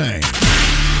the same.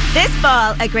 This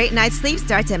fall, a great night's sleep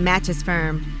starts at Mattress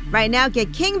Firm. Right now,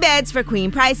 get king beds for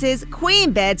queen prices,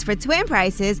 queen beds for twin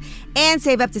prices, and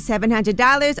save up to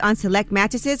 $700 on select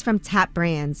mattresses from top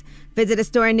brands. Visit a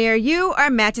store near you or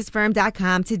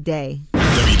mattressfirm.com today.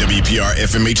 WWPR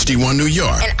FM HD1 New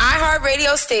York. An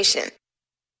iHeartRadio station.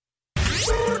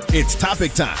 It's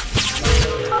topic time.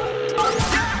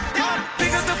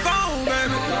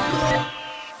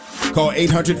 Call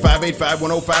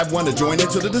 800-585-1051 to join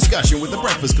into the discussion with The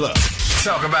Breakfast Club.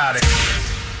 Talk about it.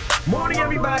 Morning,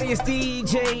 everybody. It's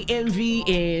DJ Envy,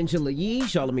 Angela Yee,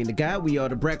 Charlamagne the Guy. We are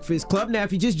The Breakfast Club. Now,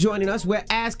 if you're just joining us, we're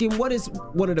asking, what is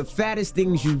one of the fattest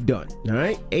things you've done? All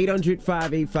right?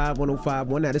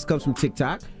 800-585-1051. Now, this comes from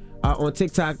TikTok. On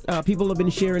TikTok, people have been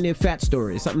sharing their fat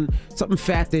stories, something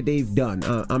fat that they've done.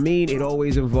 I mean, it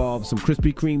always involves some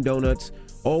Krispy Kreme donuts,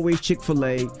 always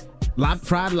Chick-fil-A,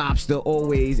 fried lobster,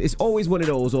 always. It's always one of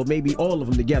those, or maybe all of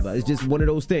them together. It's just one of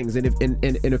those things. And if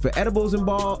the edibles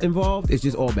involved, it's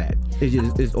just all bad.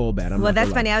 It's all bad. Well,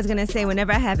 that's funny. I was gonna say,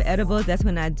 whenever I have edibles, that's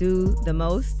when I do the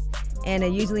most, and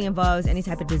it usually involves any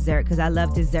type of dessert because I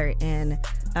love dessert. And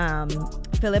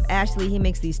Philip Ashley, he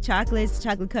makes these chocolate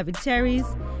covered cherries,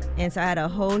 and so I had a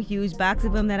whole huge box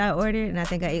of them that I ordered, and I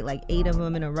think I ate like 8 of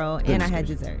them in a row, and I had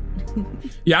dessert.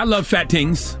 Yeah, I love fat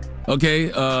things. Okay,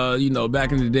 you know,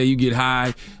 back in the day, you get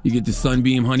high, you get the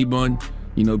Sunbeam honey bun.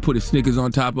 You know, put a Snickers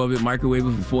on top of it, microwave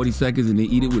it for 40 seconds, and then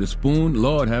eat it with a spoon.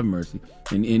 Lord have mercy.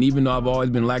 And even though I've always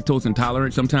been lactose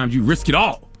intolerant, sometimes you risk it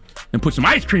all and put some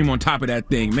ice cream on top of that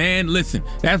thing. Man, listen,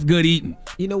 that's good eating.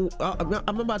 You know, I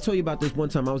remember I told you about this one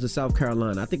time. I was in South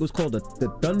Carolina. I think it was called the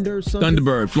Thunder something.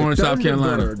 Thunderbird, Florence, South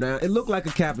Carolina. Now, it looked like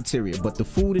a cafeteria, but the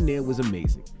food in there was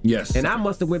amazing. Yes. And I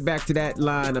must have went back to that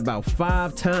line about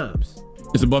 5 times.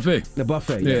 It's a buffet. The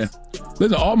buffet, yeah. yes.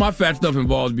 Listen, all my fat stuff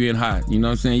involves being high. You know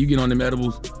what I'm saying? You get on them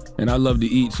edibles, and I love to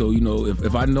eat. So, you know,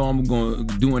 if I know I'm going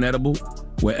to do an edible,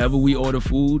 wherever we order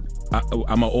food, I'm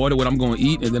going to order what I'm going to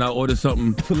eat, and then I'll order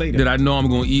something that I know I'm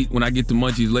going to eat when I get the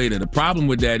munchies later. The problem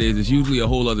with that is it's usually a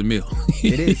whole other meal.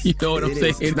 It is. You know what I'm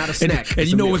saying? It's not a snack. And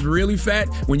you know what's really fat?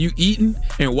 When you eating,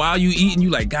 and while you eating, you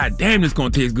like, God damn, it's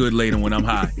going to taste good later when I'm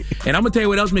high. And I'm going to tell you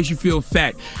what else makes you feel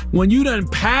fat. When you done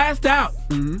passed out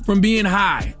from being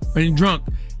high and drunk,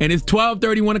 and it's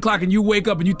 12:30, 1 o'clock, and you wake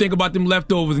up and you think about them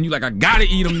leftovers, and you like, I got to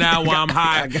eat them now while I'm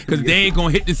high, because they ain't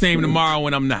going to hit the same tomorrow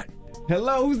when I'm not.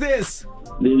 Hello, who's this?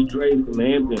 This is Dre from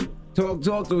Hampton.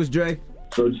 Talk to us, Dre.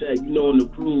 So check, you know on the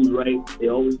cruise, right? They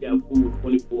always got food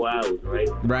 24 hours, right?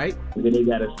 Right. And then they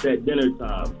got a set dinner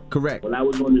time. Correct. Well, I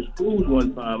was on this cruise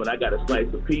one time, and I got a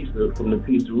slice of pizza from the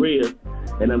pizzeria,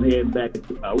 and I'm heading back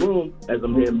to my room. As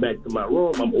I'm heading back to my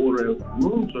room, I'm ordering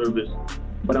room service,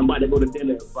 but I'm about to go to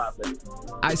dinner in 5 minutes.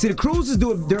 I see the cruises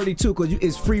do it dirty too, because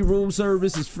it's free room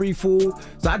service, it's free food.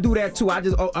 So I do that too. I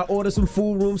order some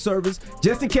food room service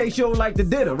just in case you don't like the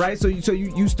dinner, right? So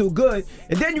you still good,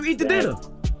 and then you eat the dinner.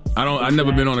 I've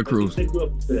never been on a cruise.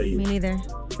 Me neither.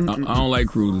 I don't like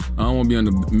cruises. I don't want to be in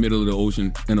the middle of the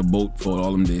ocean in a boat for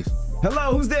all them days.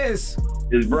 Hello, who's this?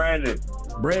 It's Brandon.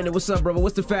 Brandon, what's up, brother?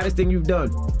 What's the fattest thing you've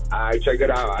done? All right, check it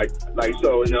out.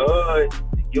 So in the hood,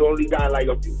 you only got like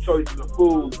a few choices of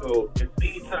food. So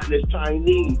anytime it's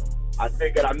Chinese, I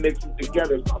figured I mix them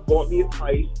together. So I bought me a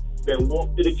slice, then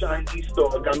walked to the Chinese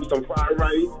store, got me some fried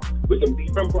rice with some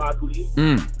beef and broccoli.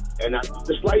 And I took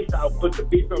the slice out, put the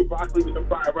beef and broccoli with the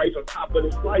fried rice on top of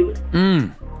the slice.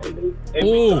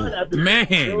 Oh,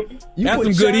 man. That's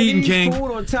some good eating, King.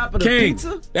 Food on top of the King,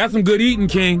 pizza? that's some good eating,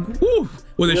 King. Woo.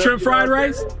 Was it shrimp fried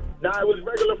rice? Nah, it was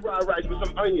regular fried rice with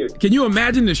some onion. Can you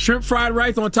imagine the shrimp fried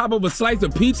rice on top of a slice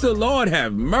of pizza? Lord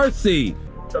have mercy.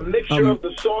 The mixture of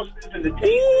the sauces and the taste.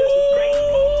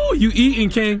 Ooh, you eating,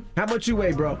 King. How much you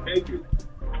weigh, bro? Thank you.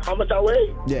 How much I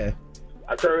weigh? Yeah.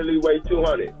 I currently weigh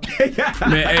 200.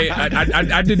 Man, hey,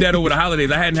 I did that over the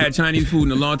holidays. I hadn't had Chinese food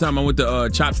in a long time. I went to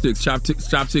Chopsticks in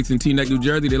Teaneck, New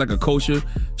Jersey. They're like a kosher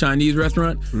Chinese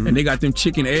restaurant, and they got them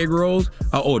chicken egg rolls.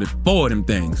 I ordered 4 of them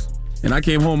things. And I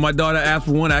came home, my daughter asked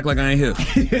for one, act like I ain't here.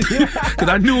 Because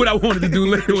I knew what I wanted to do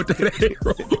later with that egg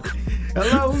roll.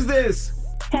 Hello, who's this?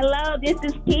 Hello, this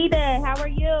is Keita. How are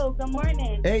you? Good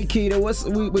morning. Hey, Keita,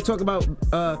 we're talking about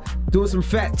doing some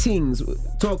fat things.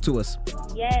 Talk to us.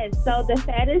 Yes, so the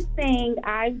fattest thing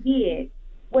I did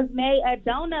was made a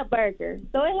donut burger.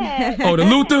 So it had... Oh, the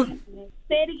Luther?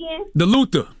 Say it again. The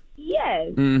Luther.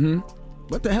 Yes. Mm-hmm.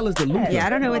 What the hell is the Luther? Yeah, I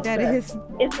don't know what that is.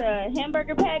 It's a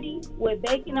hamburger patty with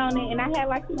bacon on it, and I had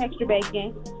like some extra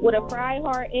bacon with a fried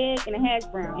hard egg and a hash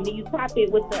brown, and then you top it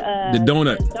with the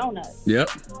donut.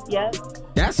 Yep.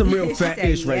 That's some real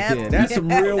fat-ish right there. That's some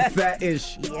real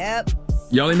fat-ish. Yep.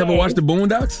 Y'all ain't never watched the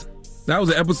Boondocks? That was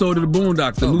an episode of the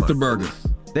Boondocks, the Luther Burger.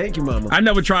 Thank you, Mama. I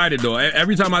never tried it, though.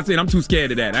 Every time I say it, I'm too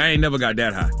scared of that. I ain't never got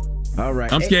that high. All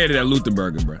right. I'm scared of that Luther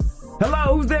Burger, bro.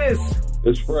 Hello, who's this?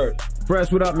 It's Fresh.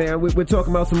 Fresh, what up, man? We're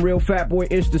talking about some real fat boy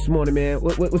ish this morning, man.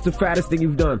 What's the fattest thing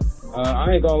you've done?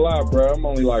 I ain't gonna lie, bro. I'm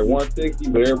only like 160,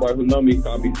 but everybody who know me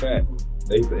call me fat.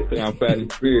 They say I'm fat in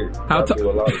spirit. How do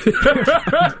a lot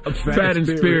of fat in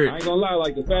spirit. I ain't gonna lie,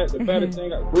 like the fattest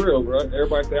thing, for real, bro.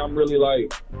 Everybody say I'm really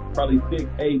like probably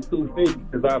 6'8", 250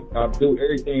 because I do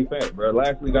everything fat, bro.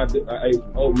 Last week I ate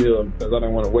some oatmeal because I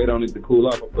didn't want to wait on it to cool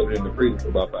off. I put it in the freezer for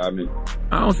about 5 minutes.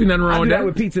 I don't see nothing wrong with that.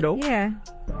 With pizza though. Yeah.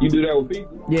 You do that with pizza?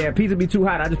 Yeah, pizza be too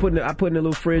hot. I put in a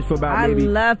little fridge for about maybe 20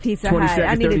 I love Pizza Hut.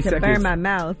 I need it to burn my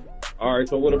mouth. All right,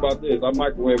 so what about this? I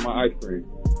microwave my ice cream.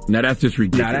 Now that's just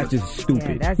ridiculous. Nah, that's just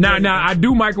stupid. Yeah, now I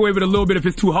do microwave it a little bit if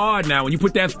it's too hard. Now when you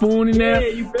put that spoon in there,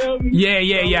 you feel me?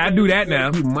 Yeah. I do that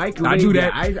now. You microwave I do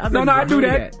that. I do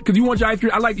that because you want your ice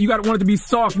cream. Want it to be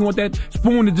soft. You want that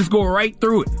spoon to just go right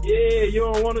through it. Yeah, you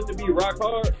don't want it to be rock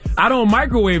hard. I don't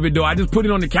microwave it though. I just put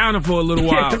it on the counter for a little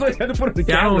while. That's what you have to put on the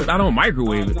counter. I don't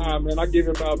microwave it. Nah, man, I give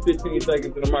it about 15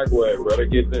 seconds in the microwave, bro, to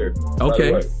get there.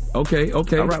 Okay. Right Okay. All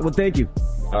right. Well, thank you.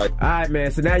 All right,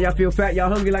 man. So now y'all feel fat? Y'all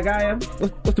hungry like I am?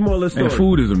 What's the moral of the story? Man,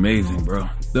 food is amazing, bro.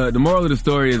 The moral of the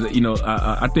story is,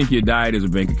 I think your diet is a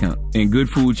bank account, and good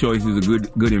food choice is a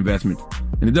good investment.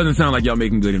 And it doesn't sound like y'all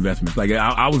making good investments. Like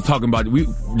I was talking about,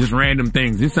 just random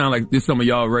things. This sounds like this some of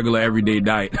y'all regular everyday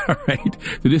diet. All right,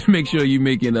 so just make sure you're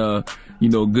making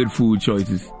good food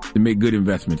choices to make good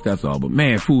investments. That's all. But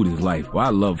man, food is life. Well, I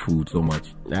love food so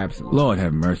much. Absolutely. Lord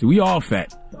have mercy. We all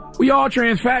fat. We all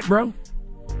trans fat, bro.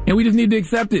 And we just need to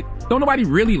accept it. Don't nobody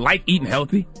really like eating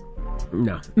healthy.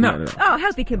 No. Oh,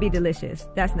 healthy could be delicious.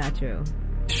 That's not true.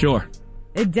 Sure.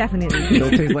 It definitely It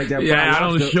don't taste like that. Yeah, I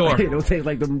don't know. Sure. It don't taste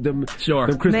like them sure.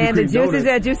 Them Krispy Man, the Kreme juices donuts.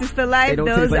 are juices for life.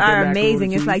 Those like are that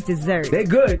amazing. macaroni It's cheese. like dessert. They're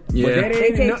good. Yeah. But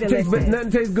They taste delicious. But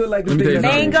nothing tastes good like them Let me things.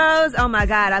 tell you Mangoes. Oh my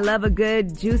God, I love a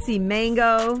good juicy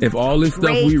mango. If all this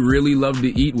stuff we really love to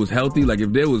eat was healthy, like if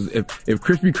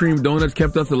Krispy Kreme donuts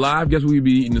kept us alive, guess what we'd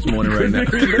be eating this morning right now?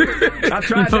 I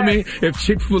tried what I mean? If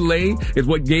Chick-fil-A is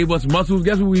what gave us muscles,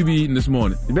 guess what we'd be eating this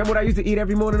morning? Remember what I used to eat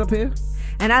every morning up here?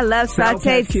 And I love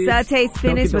sauteed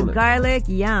spinach with Donuts. garlic.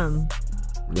 Yum.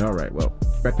 All right, well,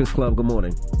 Breakfast Club, good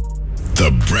morning. The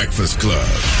Breakfast Club.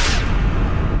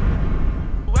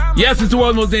 Yes, it's the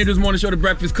world's most dangerous morning show, The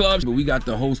Breakfast Club. But we got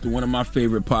the host of one of my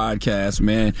favorite podcasts,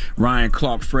 man. Ryan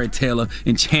Clark, Fred Taylor,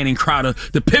 and Channing Crowder.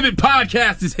 The Pivot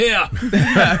Podcast is here.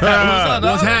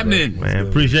 What's happening? Man,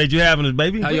 appreciate you having us,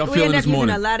 baby. How y'all We feeling end up this morning?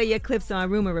 using a lot of your clips on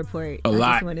Rumor Report. A lot.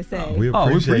 I just want to say. We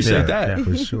appreciate that. Yeah,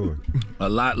 for sure. A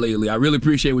lot lately. I really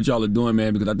appreciate what y'all are doing,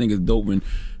 man, because I think it's dope when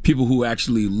people who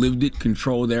actually lived it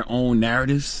control their own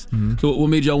narratives. So what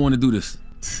made y'all want to do this?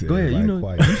 Go ahead,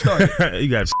 You start. You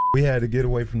got. We had to get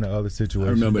away from the other situation.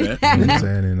 I remember that. You know what I'm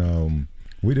saying? And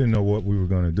we didn't know what we were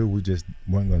going to do. We just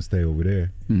weren't going to stay over there.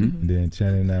 And then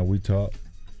Channing and I, we talked.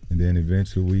 And then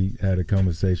eventually we had a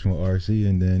conversation with RC.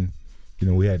 And then,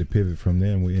 we had to pivot from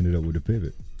there. And we ended up with the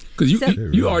pivot. Because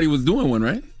you already was doing one,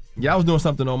 right? Yeah, I was doing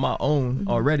something on my own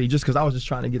already, just because I was just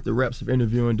trying to get the reps of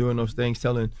interviewing, doing those things,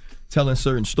 telling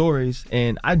certain stories.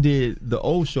 And I did the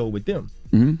old show with them.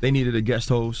 They needed a guest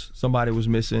host. Somebody was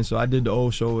missing, so I did the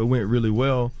old show. It went really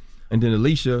well. And then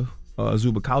Alicia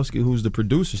Zubakowski, who's the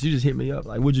producer, she just hit me up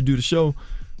like, "Would you do the show?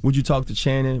 Would you talk to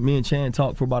Channing?" Me and Channing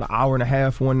talked for about an hour and a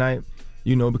half one night.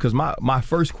 Because my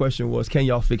first question was, can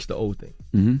y'all fix the old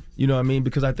thing? You know what I mean?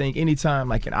 Because I think anytime,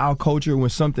 like in our culture, when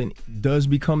something does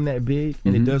become that big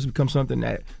and it does become something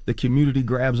that the community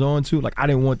grabs onto, like I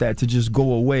didn't want that to just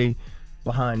go away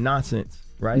behind nonsense.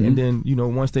 Right. And then,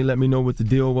 once they let me know what the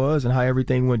deal was and how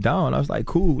everything went down, I was like,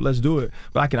 cool, let's do it.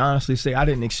 But I can honestly say I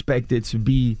didn't expect it to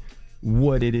be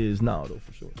what it is now, though,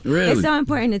 for sure. Really? It's so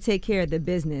important to take care of the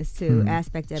business, too,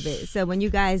 aspect of it. So when you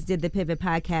guys did the Pivot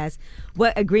Podcast,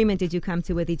 what agreement did you come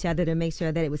to with each other to make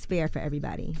sure that it was fair for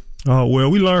everybody? Oh, well,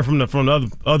 we learned from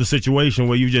the other situation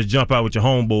where you just jump out with your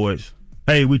homeboys.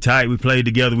 Hey, we tight, we played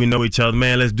together, we know each other,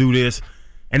 man, let's do this.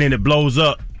 And then it blows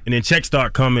up, and then checks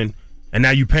start coming. And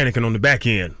now you panicking on the back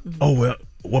end. Oh, well,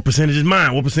 what percentage is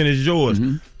mine? What percentage is yours?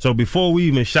 So before we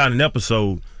even shot an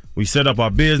episode, we set up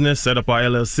our business, set up our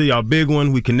LLC, our big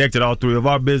one. We connected all three of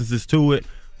our businesses to it.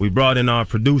 We brought in our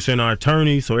producer and our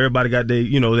attorney, so everybody got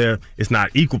their, it's not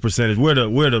equal percentage. We're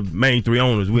the main three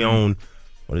owners. We own,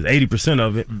 80%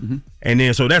 of it. And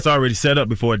then, so that's already set up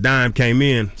before a dime came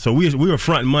in. So we were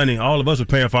fronting money. All of us were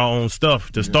paying for our own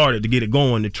stuff to start it, to get it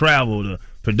going, the travel, the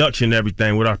production,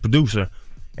 everything with our producer.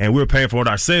 And we were paying for it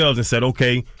ourselves and said,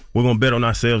 okay, we're going to bet on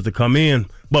ourselves to come in.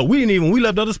 But we didn't even, when we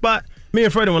left the other spot, me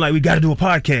and Freddie were like, we got to do a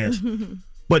podcast.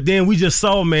 But then we just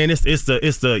saw, man, it's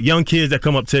the young kids that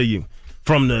come up to you,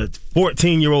 from the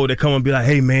 14-year-old that come and be like,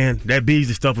 hey, man, that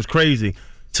Beasley stuff was crazy,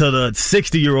 to the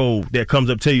 60-year-old that comes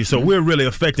up to you. So we're really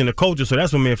affecting the culture. So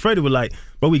that's when me and Freddie were like,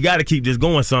 but we got to keep this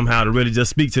going somehow to really just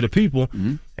speak to the people.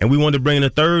 And we wanted to bring in a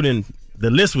third, and the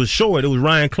list was short. It was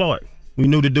Ryan Clark. We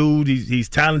knew the dude. He's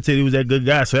talented. He was that good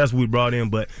guy. So that's what we brought in.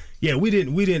 But yeah, we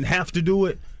didn't have to do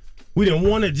it. We didn't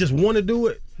want to do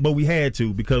it, but we had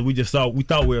to because we thought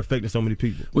we were affecting so many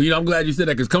people. Well, I'm glad you said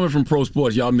that because coming from pro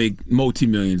sports, y'all make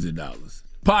multi-millions of dollars.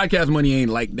 Podcast money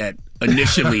ain't like that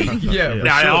initially.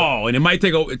 Not at all. And it might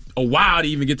take a while to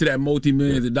even get to that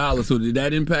multi-millions of dollars. So did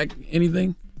that impact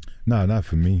anything? No, not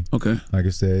for me. Okay. Like I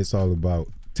said, it's all about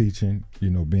teaching,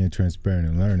 being transparent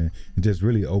and learning and just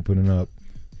really opening up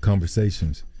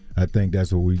conversations. I think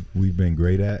that's what we've been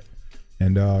great at.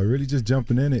 And really just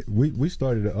jumping in it. We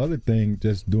started the other thing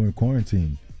just during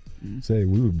quarantine. Say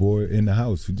we were bored in the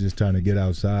house. We're just trying to get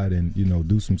outside and,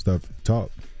 do some stuff,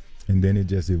 talk. And then it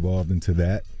just evolved into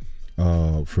that.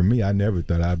 For me, I never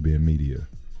thought I'd be in media,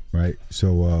 right?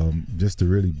 So just to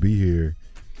really be here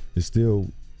is still,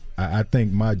 I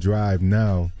think my drive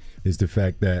now is the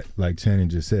fact that, like Channing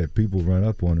just said, people run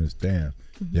up on us, damn,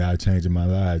 y'all changing my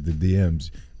life, the DMs,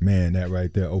 man, that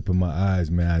right there opened my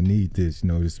eyes, man. I need this,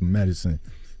 this medicine.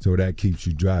 So that keeps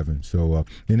you driving. So,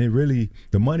 and it really,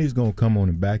 the money's going to come on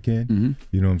the back end. Mm-hmm.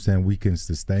 You know what I'm saying? We can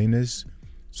sustain this.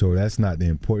 So that's not the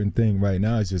important thing right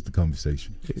now. It's just the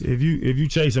conversation. If you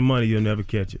chasing money, you'll never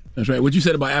catch it. That's right. What you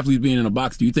said about athletes being in a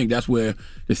box, do you think that's where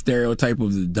the stereotype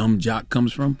of the dumb jock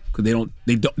comes from? Because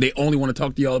they only want to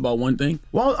talk to y'all about one thing?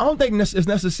 Well, I don't think it's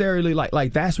necessarily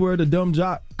like that's where the dumb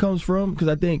jock comes from, because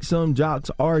I think some jocks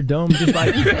are dumb, just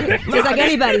like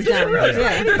anybody's dumb. Right. Yeah.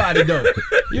 Everybody dumb.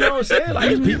 You know what I'm saying? Like,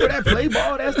 there's people that play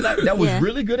ball that was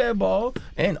really good at ball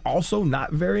and also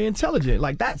not very intelligent.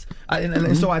 Like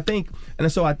and so I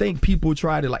think people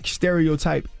try to like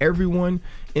stereotype everyone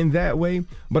in that way.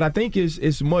 But I think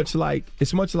it's much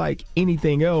like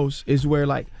anything else, is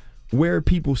where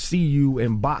people see you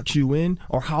and box you in,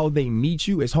 or how they meet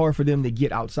you, it's hard for them to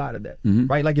get outside of that,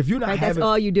 right? Like if you're not having, that's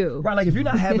all you do, right? Like if you're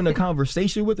not having a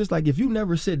conversation with us, like if you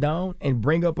never sit down and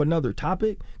bring up another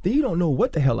topic, then you don't know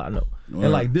what the hell I know. Right.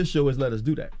 And like this show has let us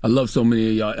do that. I love so many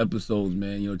of y'all episodes,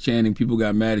 man. Channing, people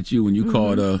got mad at you when you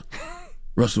called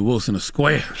Russell Wilson a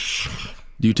square.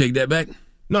 Do you take that back?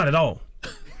 Not at all.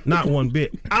 Not one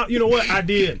bit. You know what? I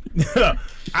did.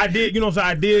 I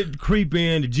did creep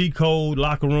in the G Code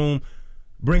locker room,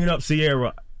 bringing up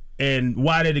Sierra and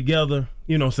why they're together,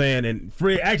 you know what I'm saying? And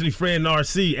Fred and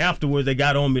RC, afterwards, they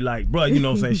got on me like, bro, you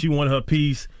know what I'm saying? She wanted her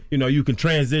piece. You can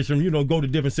transition, go to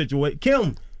different situations.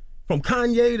 Kim, from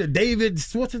Kanye to David,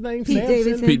 what's his name? Pete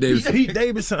Davidson. Pete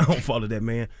Davidson. I don't follow that,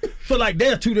 man. So,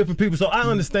 they're two different people. So, I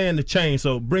understand the change.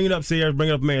 So, bringing up Sierra,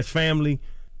 bringing up man's family,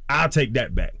 I'll take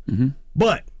that back. Mm-hmm.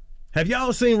 But have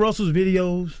y'all seen Russell's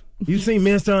videos? You seen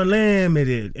Mr.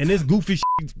 Unlimited and this goofy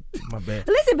shit. My bad.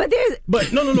 Listen, but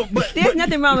there's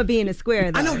nothing wrong with being a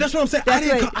square, though. I know, that's what I'm saying.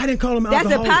 I didn't call him alcoholic.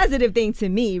 That's a positive thing to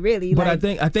me, really. But I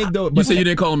think though. You said you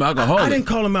didn't call him alcoholic. I didn't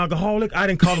call him alcoholic. I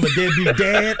didn't call him a deadbeat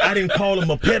dad. I didn't call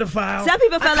him a pedophile. Some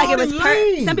people felt like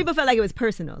it was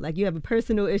personal. Like you have a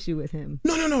personal issue with him.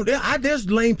 No. There's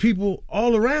lame people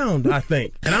all around, I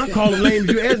think. And I call them lame.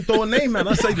 If you ask throw a name out,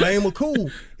 I say lame or cool.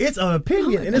 It's an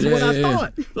opinion, and it's what I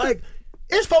thought. Like,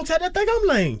 it's folks out there think I'm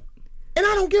lame, and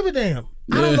I don't give a damn.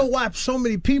 Yeah. I don't know why so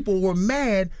many people were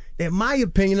mad that my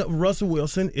opinion of Russell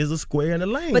Wilson is a square and a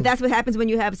lame. But that's what happens when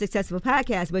you have a successful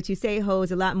podcast. What you say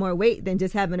holds a lot more weight than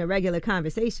just having a regular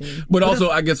conversation. But also,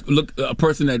 I guess, look, a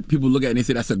person that people look at and they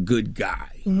say that's a good guy.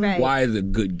 Right. Why is a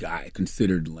good guy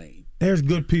considered lame? There's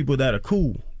good people that are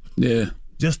cool. Yeah.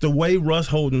 Just the way Russ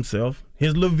holds himself,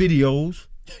 his little videos,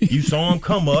 you saw him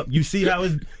come up, you see how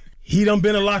he done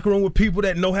been in a locker room with people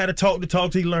that know how to talk.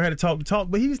 He learned how to talk,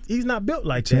 but he's not built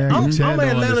like that. I'm an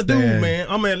Atlanta dude, man.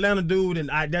 I'm an Atlanta dude, and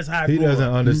that's how I grew up. He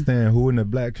doesn't understand who in the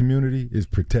black community is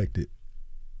protected.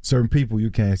 Certain people you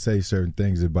can't say certain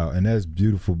things about, and that's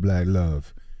beautiful black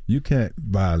love. You can't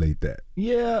violate that.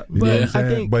 Yeah, you know what I'm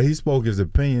saying? But he spoke his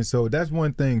opinion, so that's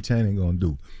one thing Channing gonna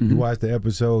do. You watch the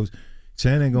episodes,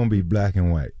 Channing gonna be black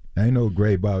and white. Ain't no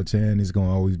gray about Channing. He's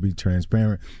gonna always be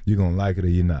transparent. You're gonna like it or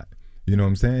you're not. You know what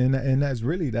I'm saying? And that's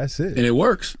it. And it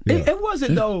works. Yeah. It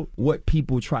wasn't, though, what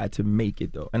people tried to make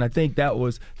it, though. And I think that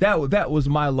was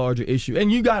my larger issue.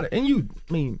 And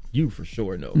you for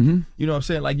sure know. Mm-hmm. You know what I'm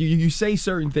saying? Like, you say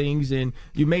certain things and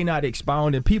you may not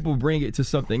expound, and people bring it to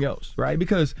something else, right?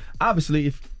 Because, obviously,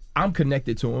 if I'm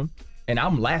connected to him and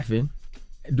I'm laughing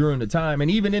during the time, and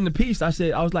even in the piece, I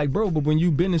was like, bro, but when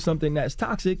you've been in something that's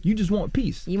toxic, you just want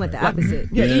peace. You want the opposite.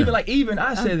 Yeah, even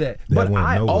I said that. But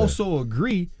I also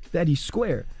agree that he's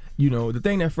square. The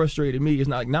thing that frustrated me is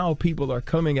like now people are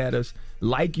coming at us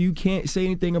like you can't say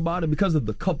anything about it because of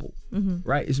the couple,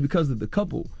 right? It's because of the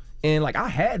couple. And like I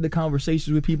had the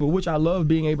conversations with people, which I love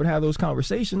being able to have those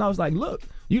conversations. I was like, look,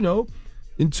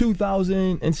 in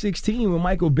 2016 when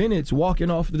Michael Bennett's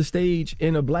walking off the stage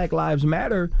in a Black Lives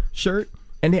Matter shirt,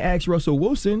 and they asked Russell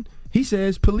Wilson, he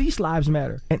says police lives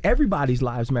matter and everybody's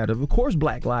lives matter. Of course,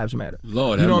 Black lives matter.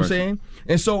 Lord, you know what I'm saying?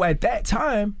 And so at that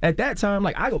time,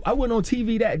 like I went on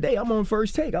TV that day. I'm on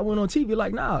First Take. I went on TV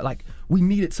like, nah, like we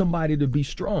needed somebody to be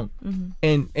strong.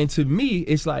 And to me,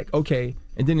 it's like, okay.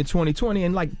 And then in 2020,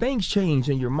 and like things change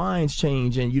and your minds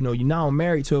change, and you're now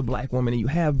married to a black woman and you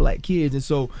have black kids, and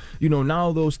so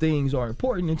now those things are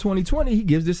important. In 2020, he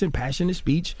gives this impassioned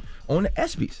speech on the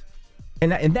ESPYs.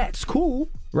 And that's cool,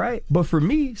 right? But for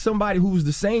me, somebody who was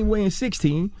the same way in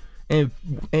 16,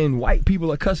 and white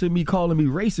people are cussing me, calling me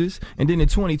racist, and then in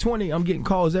 2020, I'm getting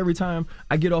calls every time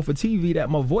I get off of TV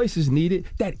that my voice is needed,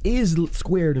 that is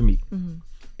square to me.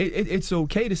 It's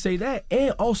okay to say that,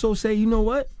 and also say, you know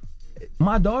what?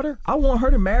 My daughter, I want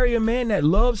her to marry a man that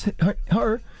loves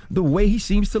her, the way he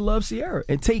seems to love Ciara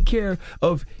and take care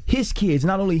of his kids,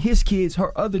 not only his kids,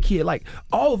 her other kid. Like,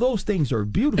 all those things are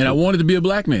beautiful. And I wanted to be a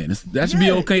black man. That should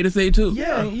be okay to say too.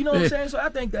 Yeah, you know what I'm saying? So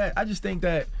I just think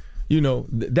that, you know,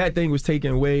 that thing was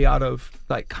taken way out of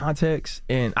like context,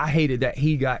 and I hated that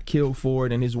he got killed for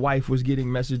it, and his wife was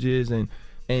getting messages and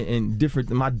different.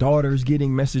 My daughter's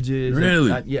getting messages.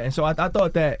 Really? And so I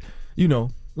thought that, you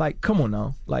know, like, come on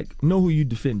now, like, know who you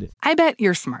defended. I bet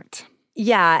you're smart.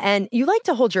 Yeah, and you like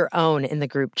to hold your own in the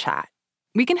group chat.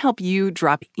 We can help you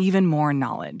drop even more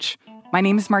knowledge. My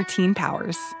name is Martine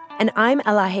Powers. And I'm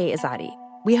Elahe Izadi.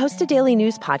 We host a daily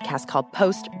news podcast called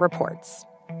Post Reports.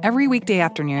 Every weekday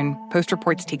afternoon, Post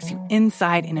Reports takes you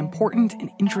inside an important and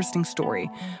interesting story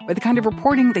with the kind of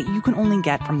reporting that you can only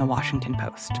get from the Washington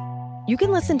Post. You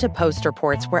can listen to Post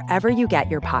Reports wherever you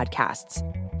get your podcasts.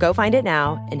 Go find it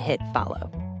now and hit follow.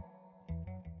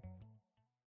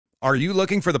 Are you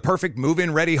looking for the perfect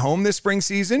move-in ready home this spring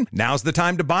season? Now's the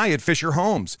time to buy at Fisher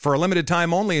Homes. For a limited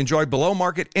time only, enjoy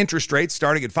below-market interest rates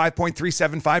starting at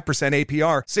 5.375%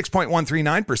 APR,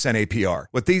 6.139% APR.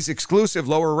 With these exclusive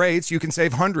lower rates, you can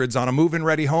save hundreds on a move-in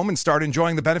ready home and start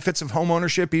enjoying the benefits of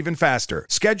homeownership even faster.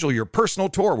 Schedule your personal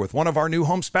tour with one of our new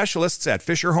home specialists at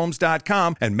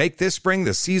FisherHomes.com and make this spring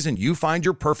the season you find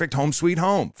your perfect home sweet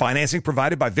home. Financing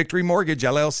provided by Victory Mortgage,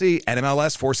 LLC,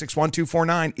 NMLS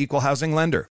 461249, Equal Housing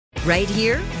Lender. Right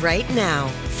here, right now.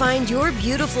 Find your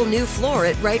beautiful new floor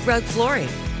at Right Rug Flooring.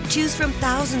 Choose from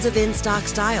thousands of in-stock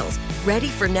styles, ready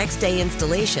for next day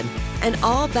installation, and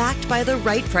all backed by the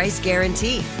right price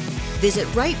guarantee. Visit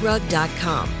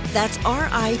rightrug.com. That's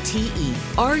RITERUG.com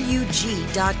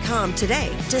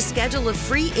today to schedule a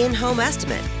free in-home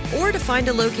estimate or to find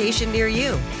a location near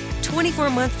you.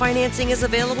 24-month financing is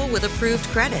available with approved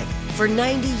credit. For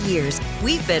 90 years,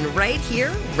 we've been right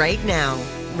here, right now.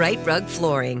 Right Rug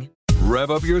Flooring. Rev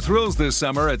up your thrills this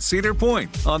summer at Cedar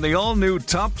Point on the all-new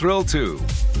Top Thrill 2.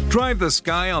 Drive the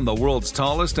sky on the world's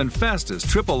tallest and fastest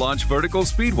triple-launch vertical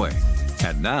speedway.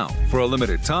 And now, for a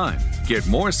limited time, get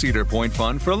more Cedar Point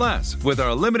fun for less with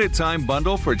our limited-time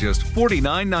bundle for just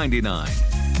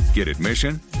 $49.99. Get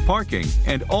admission, parking,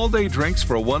 and all-day drinks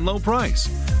for one low price.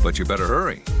 But you better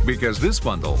hurry, because this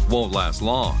bundle won't last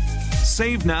long.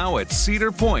 Save now at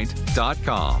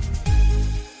cedarpoint.com.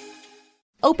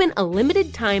 Open a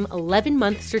limited-time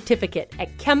 11-month certificate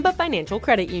at Kemba Financial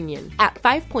Credit Union. At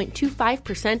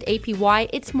 5.25% APY,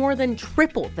 it's more than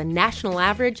triple the national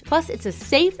average, plus it's a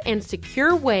safe and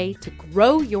secure way to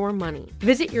grow your money.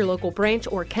 Visit your local branch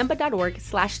or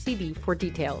kemba.org/CD for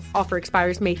details. Offer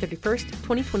expires May 31st,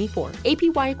 2024.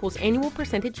 APY equals annual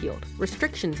percentage yield.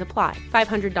 Restrictions apply.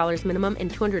 $500 minimum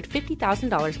and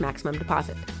 $250,000 maximum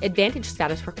deposit. Advantage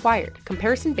status required.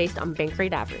 Comparison based on bank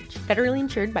rate average. Federally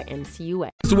insured by NCUA.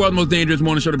 It's the world's most dangerous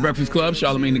morning show, The Breakfast Club.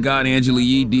 Charlamagne the God, Angela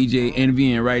Yee, DJ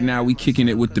Envy, and right now we kicking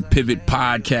it with the Pivot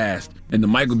Podcast. And the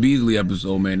Michael Beasley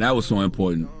episode, man, that was so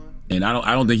important. And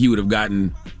I don't think he would have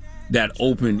gotten that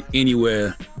open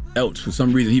anywhere else. For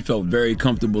some reason, he felt very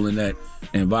comfortable in that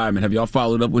environment. Have y'all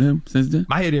followed up with him since then?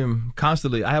 I hit him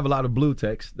constantly. I have a lot of blue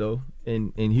text though,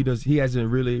 and he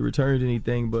hasn't really returned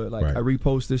anything. But like I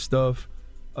repost his stuff.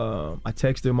 I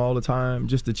text him all the time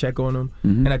just to check on him.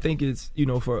 Mm-hmm. And I think it's, you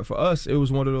know, for us, it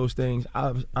was one of those things,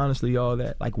 honestly, y'all,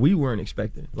 that like we weren't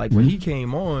expecting. Like when he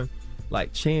came on,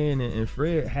 like Chan and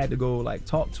Fred had to go like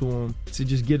talk to him to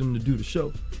just get him to do the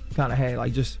show. Kind of had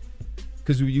like just,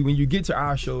 because when you get to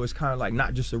our show, it's kind of like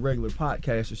not just a regular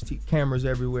podcast. There's cameras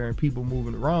everywhere and people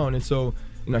moving around. And so,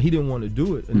 you know, he didn't want to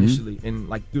do it initially. Mm-hmm. And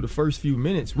like through the first few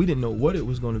minutes, we didn't know what it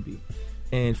was going to be.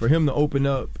 And for him to open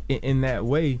up in that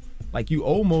way, like you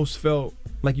almost felt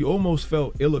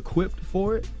ill-equipped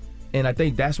for it. And I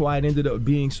think that's why it ended up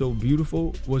being so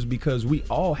beautiful, was because we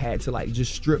all had to like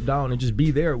just strip down and just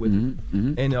be there with him.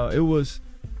 Mm-hmm. And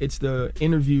it's the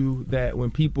interview that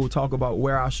when people talk about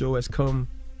where our show has come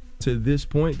to this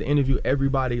point, the interview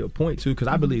everybody will point to, because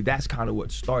I believe that's kind of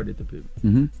what started the Pivot.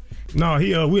 Mm-hmm. No,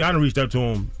 I done reached out to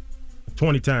him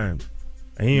 20 times,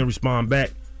 and he didn't respond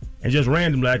back. And just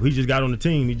randomly, like, he just got on the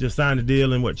team. He just signed a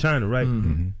deal in China, right?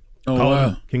 Mm-hmm. Oh,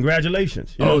 wow.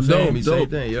 Congratulations. You know what I'm saying?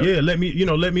 Thing, yeah, let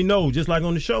me know. Just like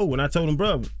on the show, when I told him,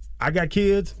 bro, I got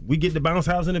kids. We get the bounce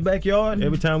house in the backyard. Mm-hmm.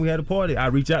 Every time we had a party, I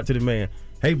reach out to the man.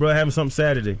 Hey, bro, having something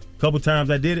Saturday. A couple times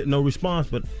I did it, no response.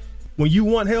 But when you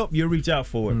want help, you reach out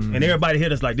for it. Mm-hmm. And everybody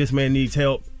hit us like, this man needs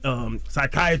help.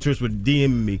 Psychiatrists would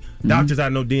DM me. Mm-hmm. Doctors I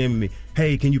know DM me.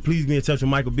 Hey, can you please be in touch with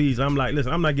Michael Beasley? I'm like,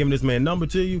 listen, I'm not giving this man number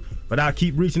to you, but I'll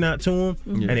keep reaching out to him.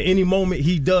 Mm-hmm. And at any moment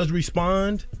he does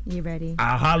respond, you ready?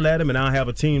 I'll holler at him and I'll have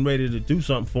a team ready to do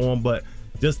something for him. But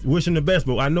just wish him the best.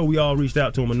 But I know we all reached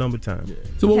out to him a number of times. Yeah.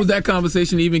 So what was that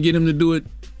conversation to even get him to do it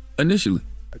initially?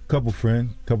 A couple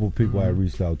friends, couple people I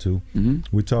reached out to.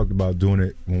 We talked about doing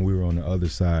it when we were on the other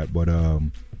side, but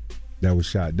that was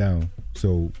shot down.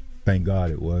 So thank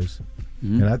God it was.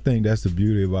 And I think that's the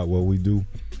beauty about what we do.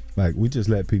 Like, we just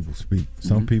let people speak.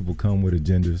 Some people come with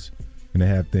agendas and they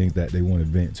have things that they want to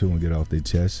vent to and get off their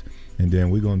chest. And then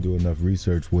we're going to do enough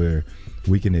research where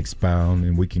we can expound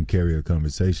and we can carry a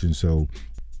conversation. So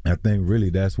I think really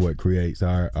that's what creates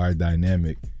our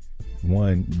dynamic.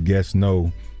 One, guests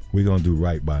know we're going to do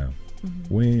right by them.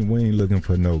 We ain't looking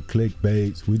for no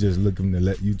clickbaits. We just looking to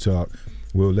let you talk.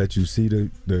 We'll let you see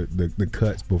the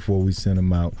cuts before we send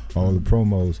them out, all the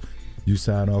promos. You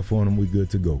sign off on them, we good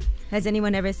to go. Has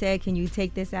anyone ever said, "Can you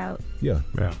take this out"? Yeah.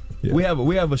 We have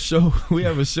a show. We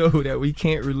have a show that we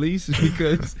can't release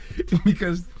because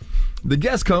the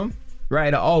guests come,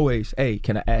 right? Always, hey,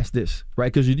 can I ask this,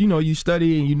 right? Because you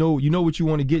study and you know what you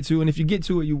want to get to, and if you get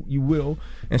to it, you will.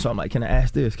 And so I'm like, can I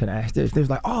ask this? Can I ask this? They was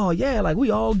like, oh yeah, like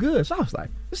we all good. So I was like,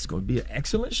 this is gonna be an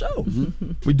excellent show.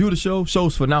 We do the show.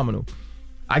 Show's phenomenal.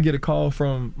 I get a call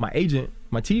from my agent,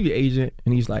 my TV agent,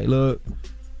 and he's like, look,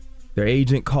 their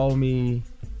agent called me.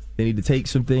 They need to take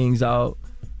some things out.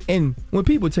 And when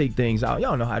people take things out,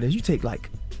 y'all know how it is. You take like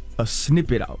a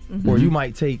snippet out, or you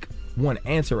might take one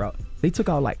answer out. They took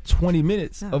out like 20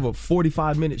 minutes of a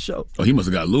 45-minute show. Oh, he must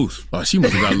have got loose. Oh, she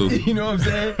must have got loose. You know what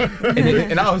I'm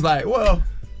saying? And I was like, well,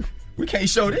 we can't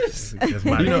show this. That's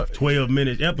my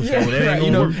 12-minute episode. That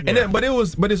ain't gonna work.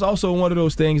 But it's also one of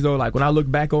those things though. Like when I look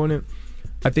back on it,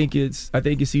 I think it's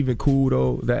even cool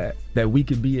though that we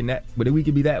could be in that, but we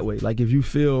could be that way. Like if you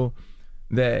feel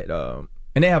that,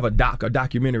 and they have a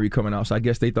documentary coming out, so I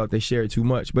guess they thought they shared too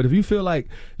much. But if you feel like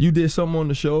you did something on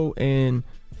the show and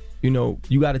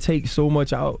you got to take so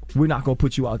much out, we're not gonna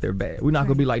put you out there bad. We're not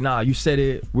gonna be like, nah, you said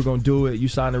it, we're gonna do it. You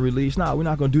signed a release. Nah, we're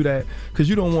not gonna do that because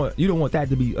you don't want that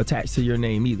to be attached to your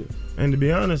name either. And to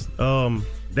be honest,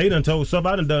 they done told stuff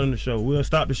I done on the show. We'll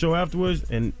stop the show afterwards,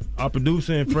 and our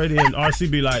producer and Freddie and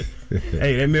RC be like,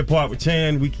 hey, that mid part with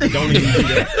Chan, we don't even do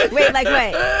that. Wait, like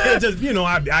what? Yeah, just,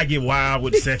 I get wild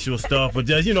with sexual stuff, or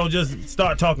just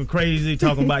start talking crazy,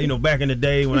 talking about, back in the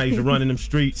day when I used to run in them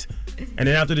streets. And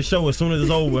then after the show, as soon as it's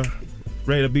over,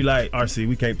 Ray will be like, RC,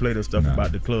 we can't play this stuff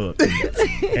about the club.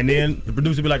 And then the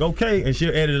producer be like, okay, and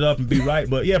she'll edit it up and be right.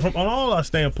 But yeah, from on all our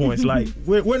standpoints, like,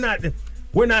 we're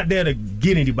not there to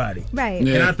get anybody. Right.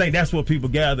 Yeah. And I think that's what people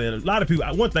gather. And a lot of people,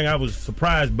 one thing I was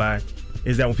surprised by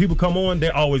is that when people come on,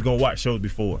 they're always going to watch shows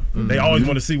before. They always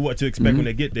want to see what to expect when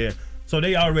they get there. So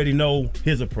they already know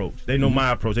his approach. They know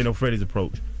my approach. They know Freddie's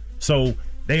approach. So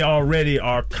they already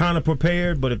are kind of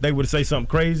prepared, but if they were to say something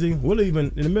crazy, we'll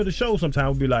even, in the middle of the show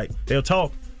sometimes, we'll be like, they'll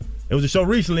talk. It was a show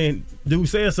recently, and dude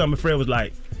said something, and Fred was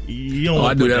like, you don't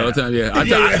I do that all the time, yeah.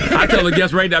 I tell the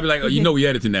guests right now, I be like, oh, we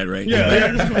editing that, right?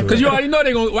 Yeah. Because you already know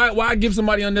they're going to, why give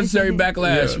somebody unnecessary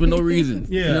backlash for no reason?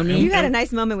 Yeah. You know what I mean? You had a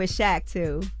nice moment with Shaq,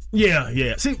 too.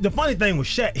 Yeah. See, the funny thing with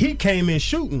Shaq, he came in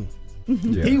shooting.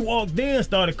 Yeah. He walked in,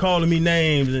 started calling me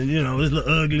names, and this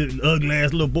little ugly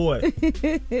ass little boy.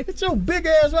 It's your big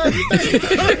ass right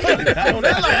there. Don't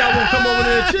act like I won't come over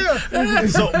there and chill.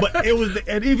 So, but it was,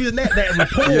 and even that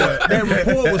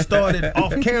rapport was started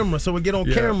off camera. So we get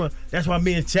on camera. That's why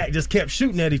me and Shaq just kept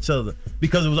shooting at each other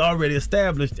because it was already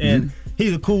established. And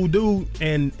he's a cool dude,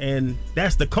 and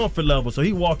that's the comfort level. So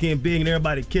he walk in big, and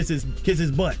everybody kiss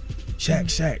his butt.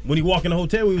 Shaq. When he walked in the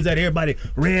hotel we was at, everybody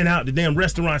ran out. The damn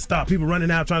restaurant stopped. People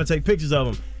running out trying to take pictures of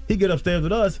him. He get upstairs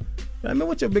with us. I mean,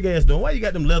 what your big ass doing? Why you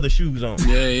got them leather shoes on?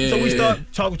 Yeah. So we start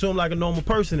talking to him like a normal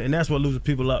person, and that's what loses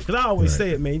people up. Because I always say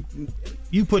it, man.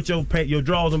 You put your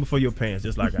drawers on before your pants,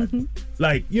 just like I do.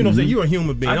 Like, what I'm saying? You're a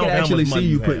human being. I can actually see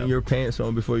you putting your pants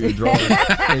on before your drawers.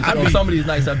 Some of these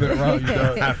nights I've been around you,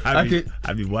 dog.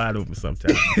 I be wide open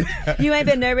sometimes. You ain't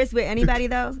been nervous with anybody,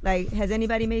 though? Like, has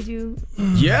anybody made you?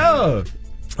 Yeah.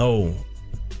 Oh.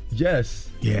 Yes.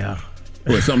 Yeah.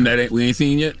 What, something that we ain't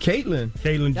seen yet? Caitlyn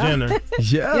Jenner.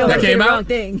 Yeah. That came out?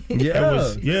 Thing.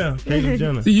 Yeah. Caitlyn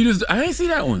Jenner. See, I ain't see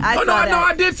that one.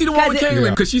 I did see the one with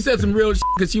Caitlyn. Because she said some real shit.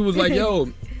 Because she was like,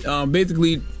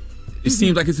 basically, it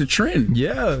seems like it's a trend.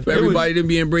 Yeah. For everybody to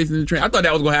be embracing the trend. I thought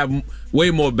that was going to have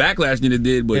way more backlash than it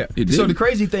did, but it didn't. So the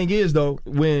crazy thing is, though,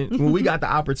 when we got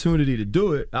the opportunity to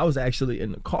do it, I was actually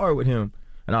in the car with him,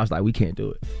 and I was like, we can't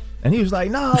do it. And he was like,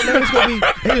 no, man, it's going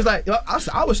to be, he was like,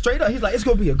 I was straight up, he's like, it's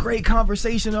going to be a great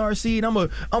conversation, RC, and I'm going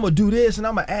to do this, and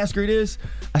I'm going to ask her this.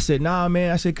 I said, nah,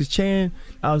 man, because Chan,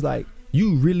 I was like,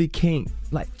 you really can't,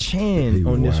 like, Chan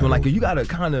on this one. Like, you got to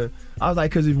kind of, I was like,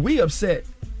 because if we upset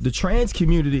the trans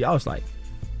community, I was like,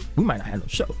 we might not have no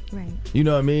show. Right. You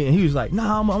know what I mean? And he was like,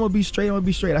 nah, I'm going to be straight,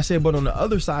 I said, but on the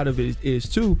other side of it is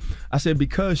too, I said,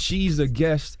 because she's a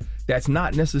guest that's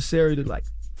not necessarily, like,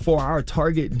 for our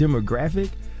target demographic,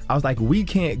 I was like, we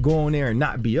can't go on there and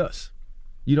not be us.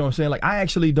 You know what I'm saying? Like, I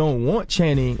actually don't want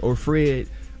Channing or Fred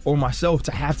or myself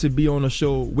to have to be on a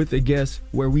show with a guest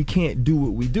where we can't do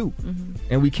what we do.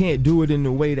 And we can't do it in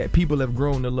the way that people have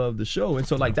grown to love the show. And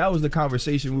so, like, that was the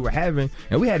conversation we were having,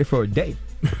 and we had it for a day.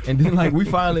 And then, like, we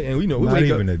finally, and we know, we not wake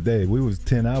even up. a day. We was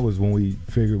 10 hours when we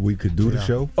figured we could do the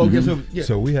show. Okay,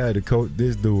 So we had to coach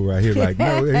this dude right here. Like,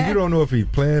 no, and you don't know if he's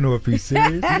playing or if he's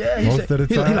serious. Most of the time.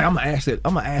 He's like,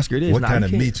 I'm gonna ask her this. What Nah, kind you of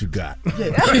can't. meat you got?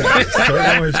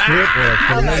 Sirloin strip or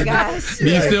Oh my gosh. Do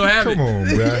you still have Come it? on,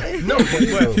 bro. No, but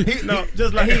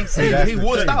just like he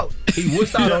wussed out. He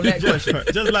wussed out on that question.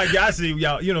 Just like y'all see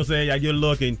y'all, you know what I'm saying? Y'all, you're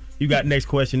looking, you got next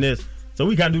question this. So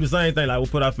we kind of do the same thing. Like, we'll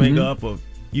put our finger up or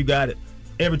you got it.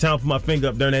 Every time I put my finger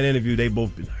up during that interview, they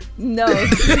both be like, No. I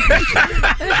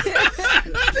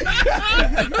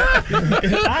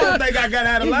don't think I got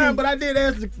out of line, but I did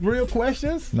ask the real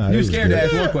questions. Nah, You it were was scared good. to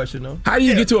ask one question, though. How do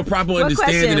you get to a proper What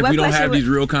understanding question? if What we don't question have was- these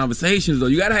real conversations, though?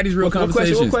 You got to have these real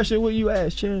conversations. What question would you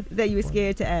ask, Chan? That you were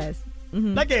scared to ask.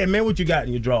 like, hey, man, what you got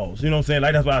in your drawers? You know what I'm saying?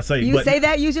 Like, that's what I say. You but say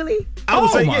that usually? I would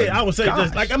say, my yeah, I would say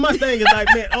just like my thing is like,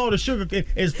 man, all the sugar.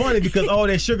 It's funny because all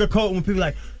that sugar coat when people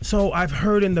like, so I've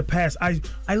heard in the past, I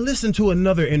listened to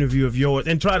another interview of yours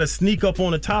and try to sneak up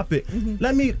on a topic.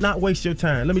 Let me not waste your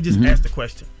time. Let me just ask the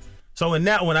question. So in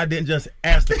that one, I didn't just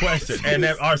ask the question, and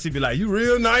that RC be like, "You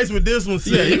real nice with this one,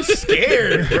 sis. Yeah, you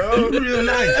scared, bro. Real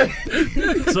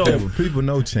nice." So Yeah, but people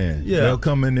know Chan. Yeah. They'll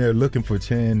come in there looking for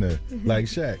Chan to, like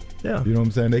Shaq. Yeah. You know what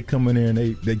I'm saying? They come in there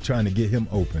and they trying to get him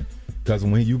open. Because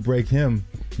when you break him,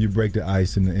 you break the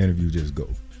ice and the interview just go.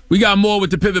 We got more with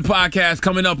the Pivot Podcast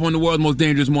coming up on the World's Most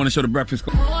Dangerous Morning Show, The Breakfast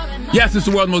Club. Yes, it's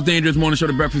the World's Most Dangerous Morning Show,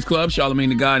 The Breakfast Club. Charlamagne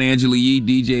the God, Angela Yee,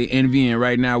 DJ Envy, and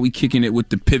right now we kicking it with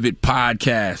the Pivot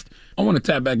Podcast. I want to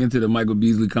tap back into the Michael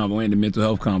Beasley combo and the mental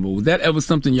health combo. Was that ever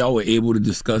something y'all were able to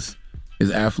discuss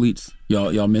as athletes,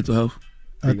 y'all mental health?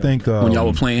 I think when y'all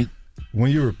were playing?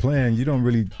 When you were playing, you don't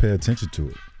really pay attention to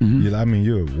it. I mean,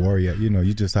 you're a warrior. You know,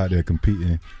 you just out there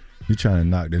competing. You're trying to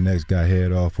knock the next guy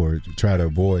head off or try to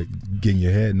avoid getting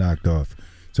your head knocked off.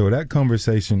 So that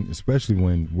conversation, especially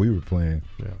when we were playing,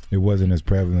 it wasn't as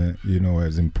prevalent, you know,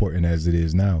 as important as it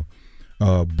is now.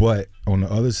 But on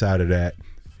the other side of that,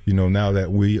 you know, now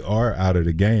that we are out of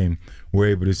the game, we're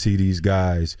able to see these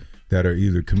guys that are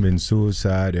either committing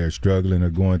suicide, they're struggling or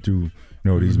going through, you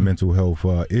know, these mental health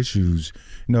issues.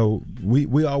 You know,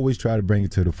 we always try to bring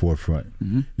it to the forefront,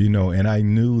 you know, and I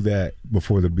knew that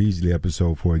before the Beasley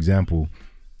episode, for example,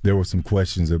 there were some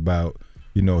questions about,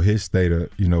 you know, his state of,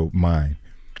 you know, mind.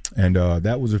 And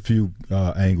that was a few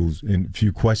angles and a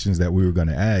few questions that we were going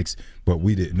to ask, but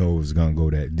we didn't know it was going to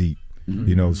go that deep,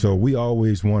 you know. So we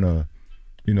always want to,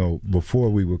 you know, before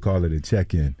we would call it a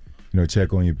check-in, you know,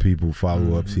 check on your people,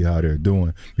 follow up, see how they're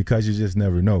doing, because you just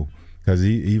never know. Because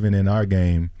even in our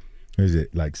game, is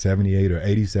it like 78 or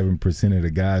 87% of the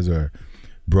guys are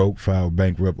broke, filed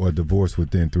bankrupt, or divorced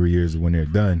within 3 years of when they're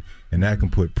done, and that can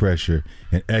put pressure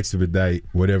and expedite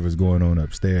whatever's going on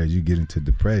upstairs. You get into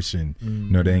depression, you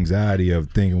know, the anxiety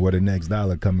of thinking where the next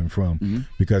dollar coming from,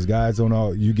 because guys don't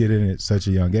all. You get in at such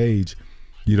a young age,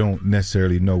 you don't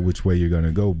necessarily know which way you're going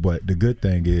to go. But the good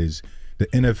thing is the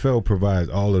NFL provides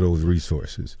all of those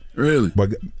resources. Really?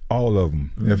 But all of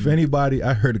them. If anybody,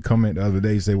 I heard a comment the other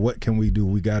day say, what can we do?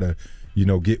 We got to, you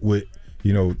know, get with,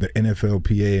 you know, the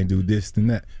NFLPA and do this and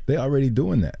that. They already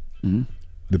doing that.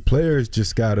 The players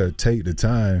just got to take the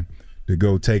time to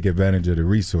go take advantage of the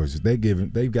resources.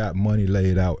 They've got money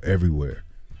laid out everywhere.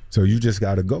 So you just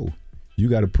got to go. You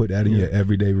got to put that in your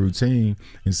everyday routine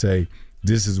and say,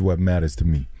 this is what matters to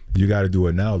me. You got to do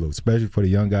it now, though, especially for the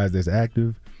young guys that's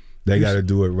active. They got to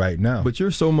do it right now. But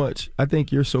I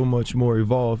think you're so much more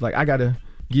evolved. Like, I got to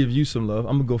give you some love.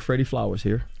 I'm going to go Freddie Flowers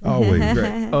here. Always.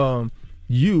 Great.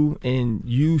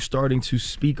 You starting to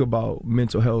speak about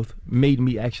mental health made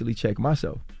me actually check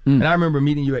myself. And I remember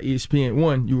meeting you at ESPN.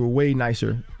 One, you were way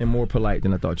nicer and more polite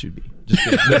than I thought you'd be. Just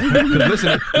because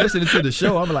listening to the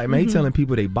show, I'm like, man, he telling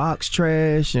people they box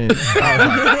trash, and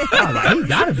I was like, he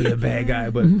gotta be a bad guy.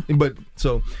 But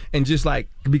so, and just like,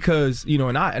 because, you know,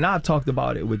 and I've talked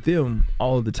about it with them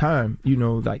all the time. You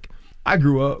know, like, I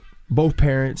grew up, both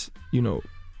parents, you know,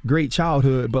 great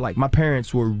childhood, but like, my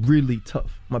parents were really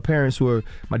tough. My parents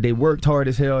they worked hard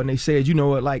as hell, and they said, you know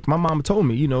what, like, my mama told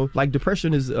me, you know, like,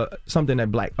 depression is something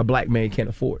that a black man can't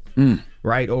afford,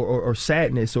 right? Or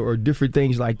sadness or different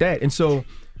things like that. And so,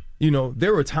 you know,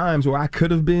 there were times where I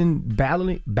could have been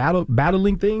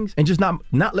battling things and just not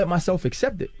let myself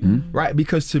accept it, right?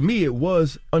 Because to me, it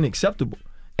was unacceptable.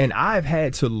 And I've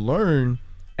had to learn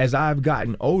as I've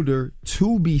gotten older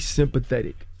to be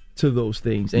sympathetic to those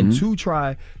things and to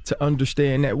try to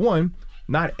understand that, one,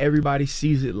 not everybody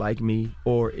sees it like me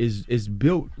or is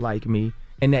built like me,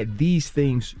 and that these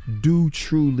things do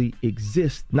truly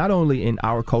exist, not only in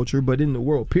our culture, but in the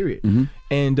world, period.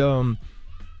 And,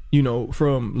 you know,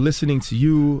 from listening to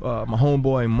you, my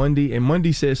homeboy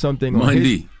Mundy said something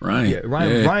on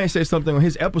Ryan said something on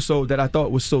his episode that I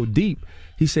thought was so deep.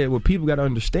 He said, what people got to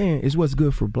understand is what's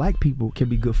good for black people can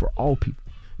be good for all people.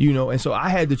 You know, and so I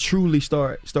had to truly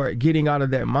start getting out of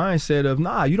that mindset of,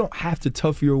 nah, you don't have to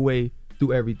tough your way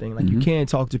through everything. Like, you can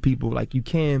talk to people. Like,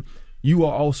 you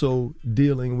are also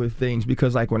dealing with things.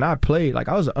 Because, like, when I played, like,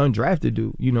 I was an undrafted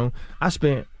dude, you know. I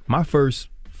spent my first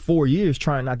 4 years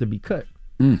trying not to be cut.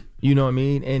 You know what I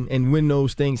mean? And when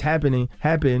those things happen,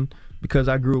 because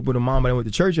I grew up with a mom and I went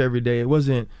to church every day, it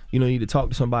wasn't, you know, you need to talk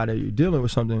to somebody, you're dealing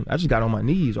with something. I just got on my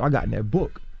knees, or I got in that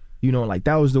book. You know, like,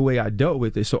 that was the way I dealt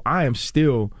with it. So I am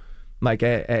still, like,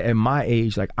 at my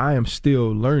age, like, I am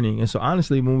still learning. And so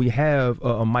honestly, when we have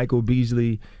a Michael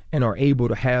Beasley and are able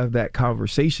to have that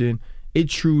conversation,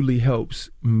 it truly helps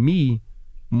me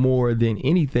more than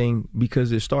anything,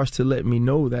 because it starts to let me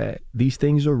know that these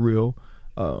things are real.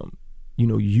 You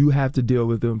know, you have to deal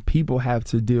with them, people have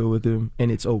to deal with them,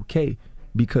 and it's okay,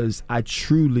 because I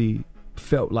truly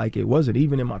felt like it wasn't,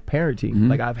 even in my parenting,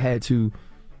 like, I've had to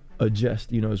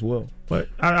adjust, you know, as well. But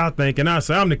I think, and I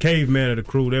say, I'm the caveman of the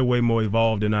crew. They're way more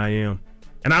evolved than I am.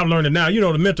 And I've learned it now. You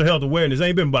know, the mental health awareness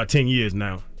ain't been about 10 years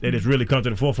now that it's really come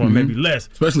to the forefront, maybe less.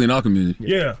 Especially in our community.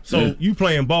 Yeah. So you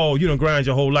playing ball, you don't grind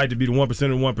your whole life to be the 1% of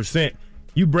the 1%.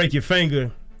 You break your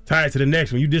finger, tie it to the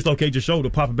next one. You dislocate your shoulder,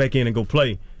 pop it back in and go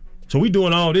play. So we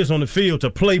doing all this on the field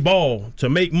to play ball, to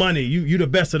make money. You the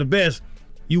best of the best.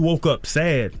 You woke up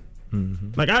sad.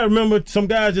 Like, I remember some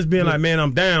guys just being like, man,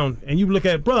 I'm down. And you look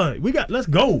at, bruh, let's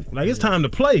go. Like, it's time to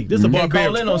play. This is a barbaric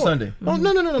call in on Sunday. Oh,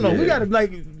 no. We got to,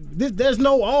 like, there's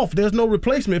no off. There's no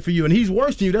replacement for you. And he's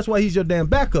worse than you. That's why he's your damn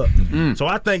backup. So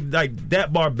I think, like,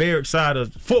 that barbaric side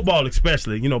of football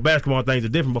especially, you know, basketball things are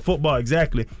different, but football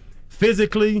exactly.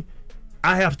 Physically,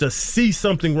 I have to see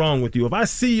something wrong with you. If I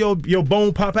see your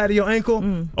bone pop out of your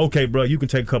ankle, okay, bro, you can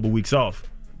take a couple weeks off.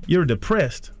 You're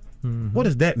depressed. What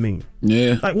does that mean?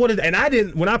 Yeah. Like, what is? And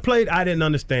when I played, I didn't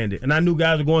understand it. And I knew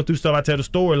guys were going through stuff. I tell the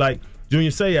story, like Junior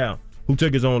Seau, who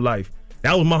took his own life.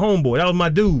 That was my homeboy. That was my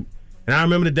dude. And I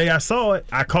remember the day I saw it,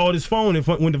 I called his phone and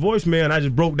went to voicemail, and I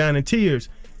just broke down in tears.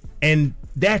 And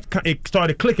it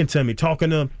started clicking to me,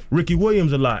 talking to Ricky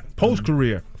Williams a lot,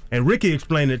 post-career. And Ricky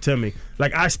explained it to me.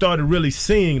 Like, I started really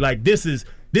seeing, like, this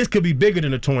could be bigger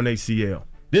than a torn ACL.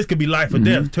 This could be life or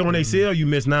death. Torn ACL, you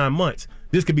miss 9 months.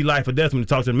 This could be life or death when you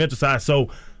talk to the mental side. So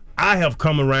I have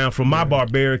come around from my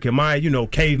barbaric and my, you know,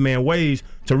 caveman ways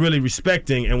to really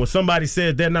respecting. And when somebody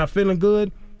says they're not feeling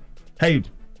good, hey,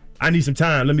 I need some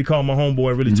time. Let me call my homeboy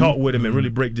and really talk with him and really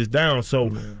break this down. So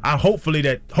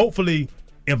hopefully,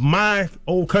 if my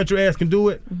old country ass can do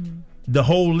it, the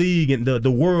whole league and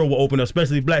the world will open up,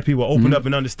 especially black people will open up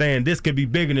and understand this could be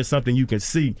bigger than something you can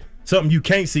see. Something you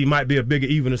can't see might be a bigger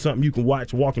even than something you can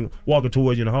watch walking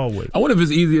towards you in the hallway. I wonder if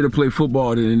it's easier to play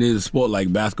football than it is a sport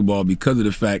like basketball, because of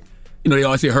the fact, you know, they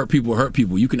always say hurt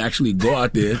people. You can actually go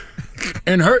out there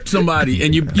and hurt somebody,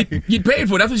 and you get paid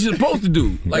for it. That's what you're supposed to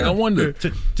do. Like, I wonder.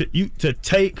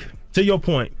 To your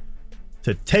point,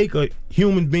 to take a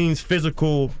human being's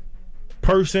physical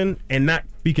person and not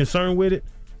be concerned with it.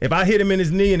 If I hit him in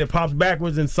his knee and it pops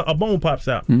backwards and a bone pops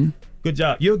out, good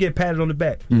job. You'll get patted on the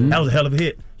back. That was a hell of a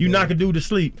hit. You knock a dude to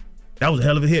sleep. That was a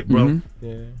hell of a hit, bro.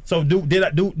 So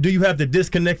do you have to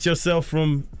disconnect yourself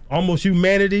from almost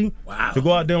humanity to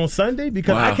go out there on Sunday?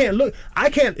 Because I can't look.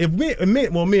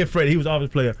 Me and Freddie, he was always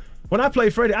a player. When I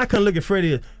played Freddie, I couldn't look at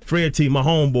Freddie as Fred T, my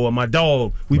homeboy, my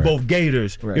dog. We both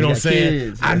Gators. You know what I'm saying?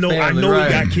 Kids, I know family, he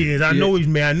got kids. I know he's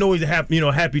man. I know he's a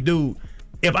happy dude.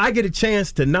 If I get a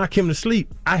chance to knock him to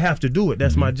sleep, I have to do it.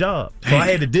 That's my job. So I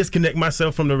had to disconnect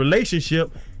myself from the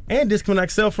relationship and disconnect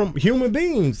myself from human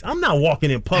beings. I'm not walking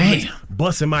in public,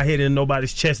 busting my head in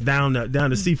nobody's chest down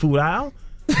the seafood aisle.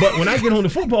 But when I get on the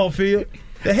football field,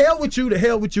 the hell with you.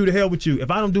 If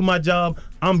I don't do my job,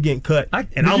 I'm getting cut,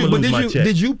 and I'm going to lose my check.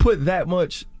 Did you put that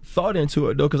much thought into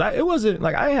it though? Because it wasn't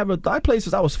like I played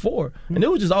since I was 4, and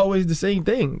it was just always the same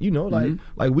thing, you know.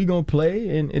 Like we gonna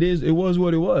play, and it was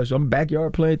what it was. I'm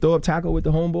backyard playing, throw up tackle with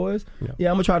the homeboys. Yeah,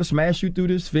 I'm gonna try to smash you through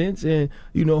this fence, and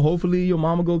you know, hopefully your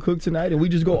mama go cook tonight, and we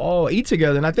just go all eat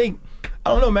together. And I think,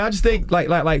 I don't know, man. I just think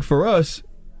like for us,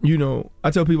 you know,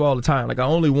 I tell people all the time, like, I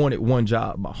only wanted one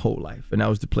job my whole life, and that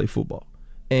was to play football.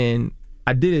 And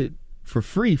I did it for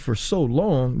free for so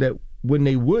long that when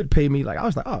they would pay me, like, I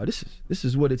was like, oh, this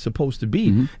is what it's supposed to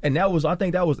be. And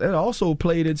that also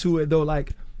played into it though.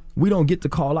 Like, we don't get to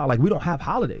call out. Like, we don't have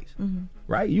holidays,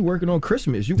 right? You working on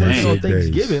Christmas, you working on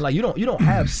Thanksgiving. Like, you don't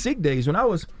have sick days. When I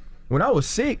was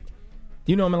sick,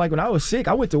 you know what I mean? Like, when I was sick,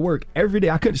 I went to work every day.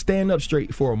 I couldn't stand up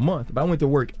straight for a month, but I went to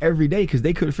work every day because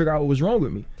they couldn't figure out what was wrong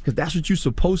with me, because that's what you're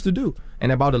supposed to do.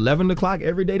 And about 11 o'clock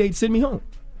every day, they'd send me home,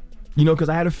 you know, because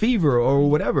I had a fever or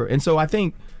whatever. And so I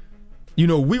think, you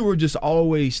know, we were just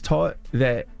always taught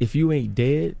that if you ain't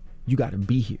dead, you got to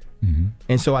be here.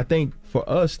 And so I think for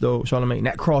us, though, Charlamagne,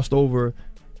 that crossed over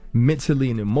mentally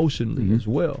and emotionally as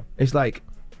well. It's like,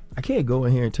 I can't go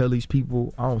in here and tell these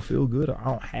people I don't feel good or I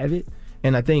don't have it.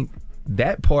 And I think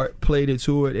that part played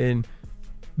into it, and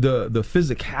the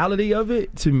physicality of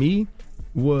it, to me,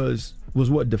 was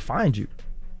what defined you.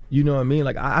 You know what I mean?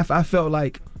 Like, I felt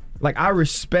like I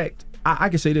respect, I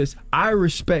can say this, I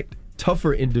respect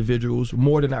tougher individuals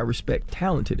more than I respect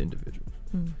talented individuals.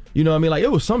 You know what I mean? Like,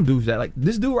 it was some dudes that, like,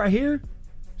 this dude right here,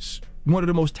 one of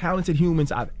the most talented humans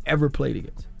I've ever played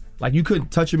against. Like, you couldn't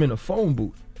touch him in a phone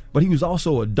booth, but he was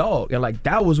also a dog. And, like,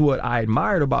 that was what I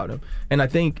admired about him. And I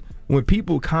think when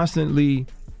people constantly,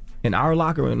 in our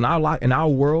locker, in our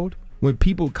world, when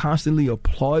people constantly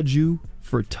applaud you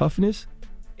for toughness,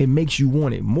 it makes you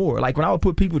want it more. Like, when I would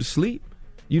put people to sleep,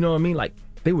 you know what I mean? Like,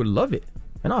 they would love it.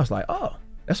 And I was like, oh,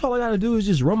 that's all I got to do is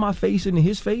just run my face into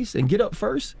his face and get up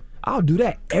first. I'll do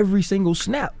that every single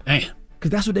snap. Damn. Because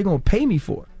that's what they're going to pay me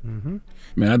for.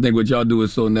 Man, I think what y'all do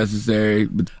is so necessary.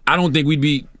 But I don't think we'd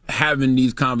be having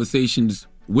these conversations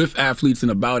with athletes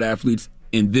and about athletes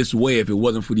in this way if it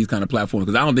wasn't for these kind of platforms.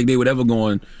 Because I don't think they would ever go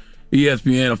on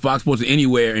ESPN or Fox Sports or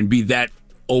anywhere and be that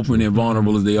open and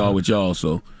vulnerable as they are with y'all.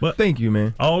 So, but thank you,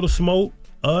 man. All the Smoke,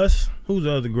 us, who's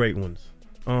the other great ones?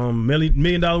 $1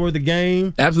 million worth of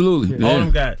game. Absolutely. All them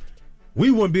guys.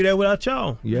 We wouldn't be there without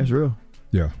y'all. Yeah, it's real.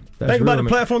 Yeah. Think about the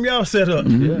platform y'all set up.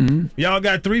 Y'all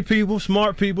got 3 people,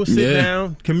 smart people, sit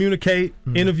down, communicate,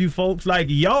 interview folks. Like,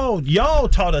 y'all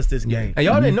taught us this game. And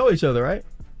y'all didn't know each other, right?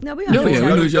 No, we all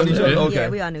knew each other. Okay. Yeah,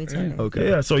 we all knew each other. Okay.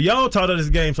 Yeah, so y'all taught us this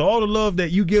game. So all the love that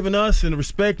you giving us and the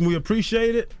respect, and we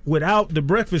appreciate it. Without the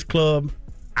Breakfast Club,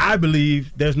 I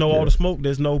believe there's no All the Smoke,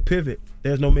 there's no Pivot.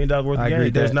 There's no $1 million worth of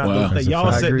game. There's not those things.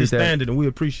 Y'all set the standard, and we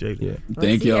appreciate it. Well,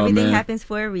 Thank y'all, everything man. Everything happens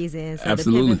for a reason. So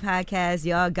Absolutely. The Pivot Podcast,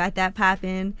 y'all got that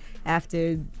popping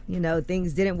after, you know,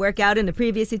 things didn't work out in the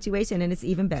previous situation, and it's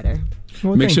even better.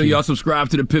 Well, Make sure y'all subscribe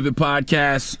to the Pivot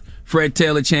Podcast. Fred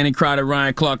Taylor, Channing Crowder,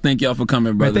 Ryan Clark, thank y'all for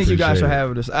coming, brother. Thank you guys for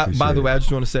having us. By the way, I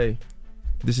just want to say,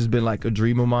 this has been like a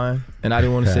dream of mine, and I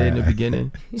didn't want to say it in the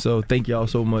beginning. So thank y'all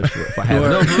so much for having me.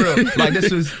 No, for real. Like,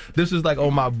 this was like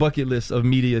on my bucket list of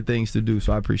media things to do,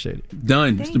 so I appreciate it.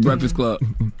 Done. It's the Breakfast Club.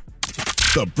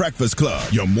 The Breakfast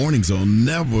Club. Your mornings will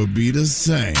never be the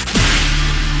same.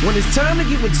 When it's time to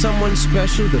get with someone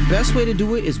special, the best way to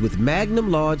do it is with Magnum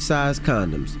large size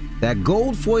condoms. That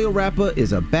gold foil wrapper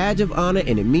is a badge of honor,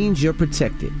 and it means you're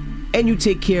protected. And you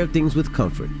take care of things with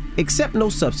comfort. Accept no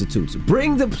substitutes.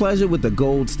 Bring the pleasure with the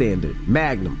gold standard.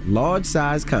 Magnum large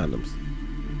size condoms.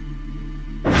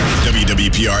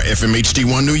 WWPR FM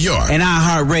HD1 New York. An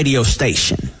iHeart radio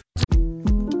station.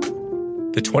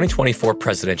 The 2024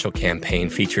 presidential campaign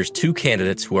features 2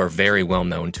 candidates who are very well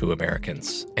known to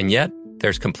Americans. And yet,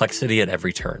 there's complexity at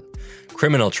every turn.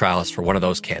 Criminal trials for one of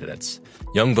those candidates.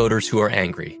 Young voters who are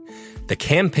angry. The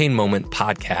Campaign Moment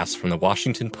podcast from the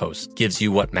Washington Post gives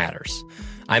you what matters.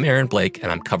 I'm Aaron Blake,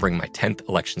 and I'm covering my 10th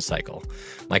election cycle.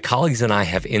 My colleagues and I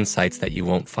have insights that you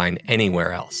won't find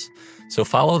anywhere else. So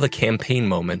follow the Campaign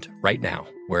Moment right now,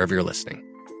 wherever you're listening.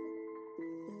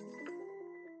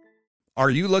 Are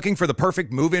you looking for the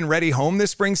perfect move-in ready home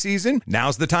this spring season?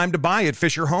 Now's the time to buy at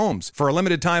Fisher Homes. For a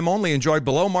limited time only, enjoy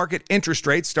below-market interest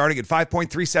rates starting at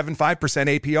 5.375%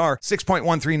 APR,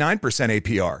 6.139%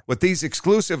 APR. With these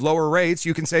exclusive lower rates,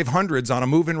 you can save hundreds on a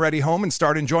move-in ready home and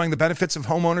start enjoying the benefits of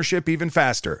home ownership even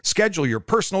faster. Schedule your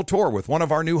personal tour with one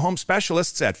of our new home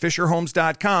specialists at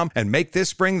FisherHomes.com and make this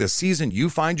spring the season you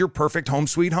find your perfect home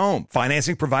sweet home.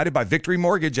 Financing provided by Victory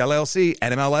Mortgage, LLC,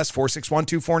 NMLS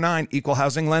 461249, Equal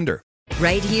Housing Lender.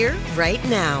 Right here, right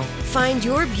now. Find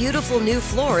your beautiful new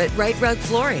floor at Right Rug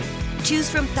Flooring. Choose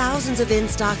from thousands of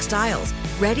in-stock styles,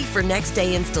 ready for next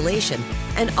day installation,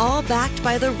 and all backed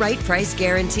by the right price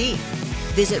guarantee.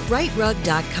 Visit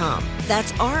rightrug.com.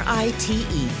 That's RITERUG.com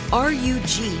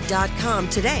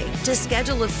today to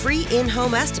schedule a free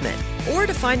in-home estimate or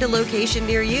to find a location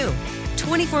near you.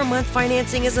 24-month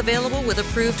financing is available with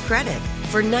approved credit.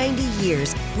 For 90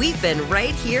 years, we've been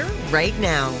right here, right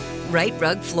now. Right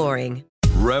Rug Flooring.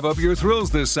 Rev up your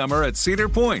thrills this summer at Cedar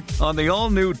Point on the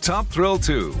all-new Top Thrill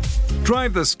 2.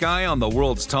 Drive the sky on the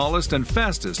world's tallest and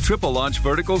fastest triple-launch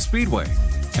vertical speedway.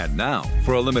 And now,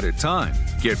 for a limited time,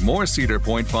 Get more Cedar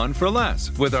Point fun for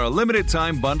less with our limited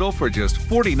time bundle for just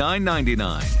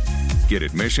 $49.99. Get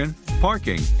admission,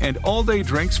 parking, and all-day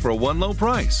drinks for one low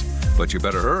price. But you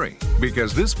better hurry,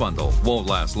 because this bundle won't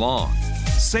last long.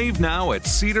 Save now at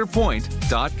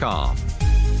cedarpoint.com.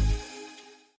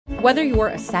 Whether you're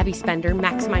a savvy spender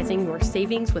maximizing your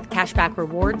savings with cashback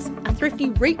rewards, a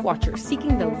thrifty rate watcher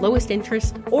seeking the lowest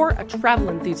interest, or a travel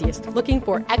enthusiast looking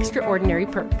for extraordinary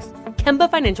perks, Kemba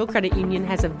Financial Credit Union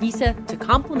has a visa to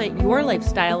complement your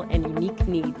lifestyle and unique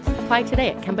needs. Apply today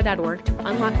at Kemba.org to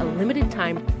unlock a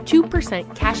limited-time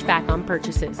 2% cash back on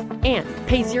purchases and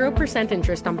pay 0%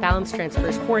 interest on balance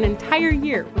transfers for an entire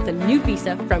year with a new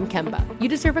visa from Kemba. You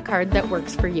deserve a card that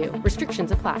works for you.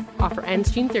 Restrictions apply. Offer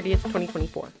ends June 30th,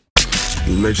 2024.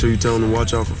 Make sure you tell them to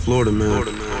watch out for Florida, man.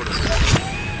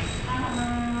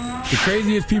 The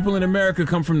craziest people in America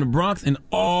come from the Bronx and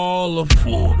all of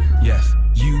Florida. Yes,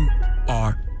 you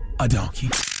are a donkey.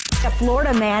 A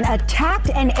Florida man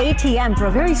attacked an ATM for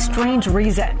a very strange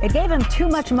reason. It gave him too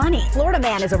much money. Florida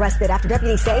man is arrested after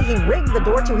deputies say he rigged the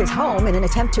door to his home in an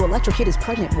attempt to electrocute his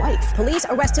pregnant wife. Police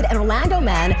arrested an Orlando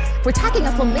man for attacking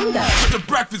a flamingo. It's the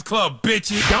Breakfast Club,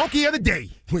 bitches. Donkey of the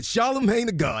day with Charlamagne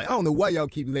the God. I don't know why y'all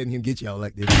keep letting him get y'all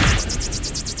like this.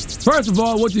 First of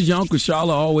all, what does your Uncle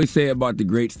Shala always say about the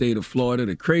great state of Florida?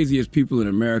 The craziest people in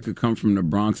America come from the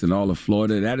Bronx and all of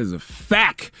Florida. That is a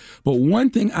fact. But one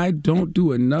thing I don't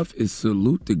do enough is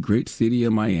salute the great city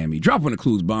of Miami. Drop one of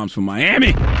Clues bombs for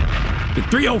Miami. The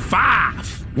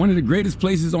 305, one of the greatest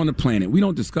places on the planet. We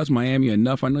don't discuss Miami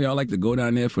enough. I know y'all like to go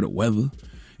down there for the weather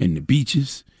and the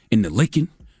beaches and the licking.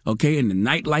 Okay, and the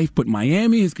nightlife, but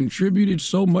Miami has contributed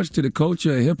so much to the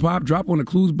culture of hip-hop. Drop on the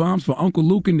Clues bombs for Uncle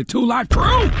Luke and the 2 Live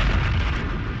Crew.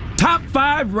 Top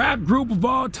 5 rap group of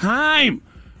all time.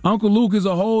 Uncle Luke is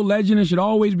a whole legend and should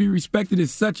always be respected as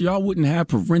such. Y'all wouldn't have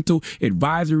parental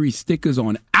advisory stickers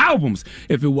on albums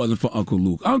if it wasn't for Uncle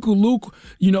Luke. Uncle Luke,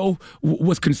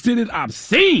 was considered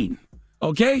obscene,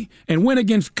 okay, and went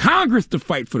against Congress to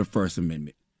fight for the First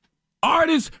Amendment.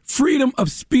 Artist freedom of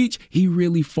speech, he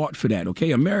really fought for that, okay?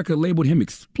 America labeled him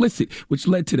explicit, which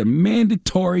led to the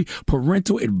mandatory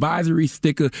parental advisory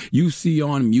sticker you see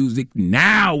on music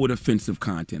now with offensive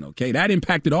content, okay? That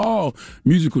impacted all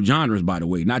musical genres, by the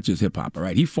way, not just hip-hop, all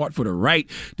right? He fought for the right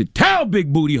to tell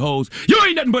big booty hoes, you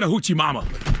ain't nothing but a hoochie mama.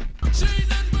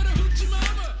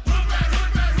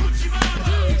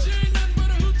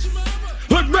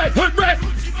 Hood rat!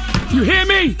 You hear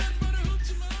me?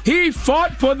 He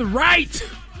fought for the right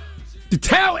to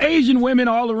tell Asian women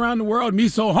all around the world, me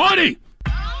so horny.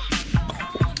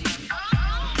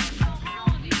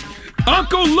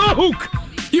 Uncle Luke,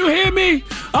 you hear me?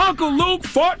 Uncle Luke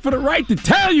fought for the right to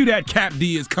tell you that Cap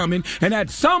D is coming, and at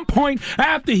some point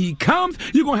after he comes,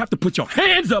 you're going to have to put your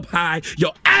hands up high,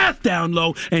 your ass down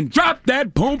low, and drop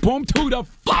that boom boom to the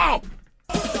floor.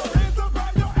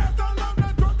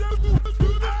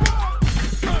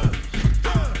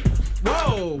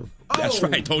 That's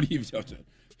right. Don't even.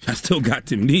 I still got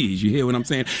them knees. You hear what I'm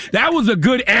saying? That was a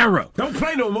good era. Don't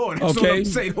play no more. That's what I'm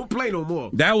saying. Don't play no more.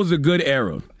 That was a good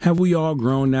era. Have we all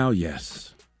grown now?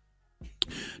 Yes.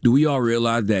 Do we all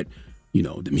realize that,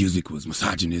 the music was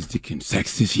misogynistic and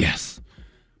sexist? Yes.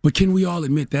 But can we all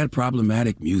admit that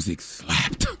problematic music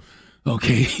slapped?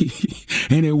 Okay?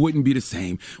 And it wouldn't be the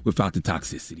same without the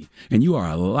toxicity. And you are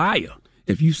a liar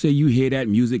if you say you hear that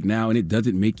music now and it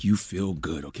doesn't make you feel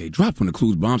good, okay? Drop one of the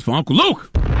Clues bombs for Uncle Luke.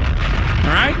 All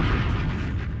right?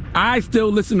 I still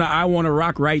listen to I Wanna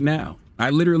Rock right now. I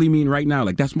literally mean right now.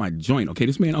 Like, that's my joint, okay?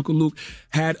 This man, Uncle Luke,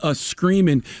 had us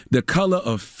screaming the color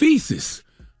of feces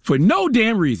for no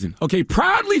damn reason, okay?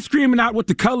 Proudly screaming out what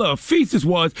the color of feces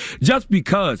was just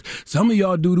because. Some of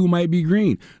y'all doo-doo might be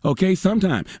green, okay?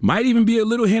 Sometime. Might even be a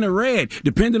little hint of red,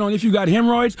 depending on if you got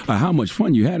hemorrhoids or how much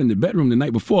fun you had in the bedroom the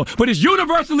night before. But it's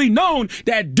universally known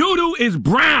that doo-doo is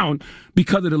brown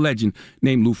because of the legend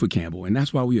named Luther Campbell. And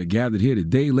that's why we are gathered here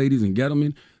today, ladies and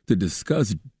gentlemen, to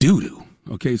discuss doo-doo.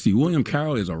 Okay, see, William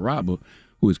Carroll is a robber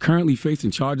who is currently facing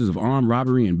charges of armed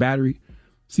robbery and battery.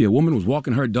 See, a woman was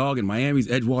walking her dog in Miami's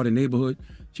Edgewater neighborhood.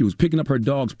 She was picking up her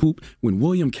dog's poop when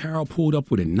William Carroll pulled up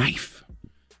with a knife.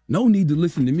 No need to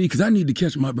listen to me because I need to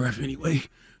catch my breath anyway.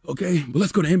 Okay, but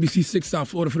let's go to NBC 6 South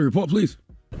Florida for the report, please.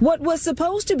 What was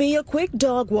supposed to be a quick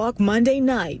dog walk Monday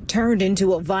night turned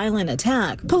into a violent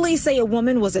attack. Police say a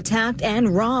woman was attacked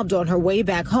and robbed on her way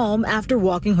back home after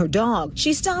walking her dog.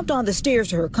 She stopped on the stairs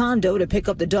to her condo to pick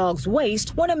up the dog's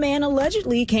waist when a man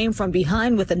allegedly came from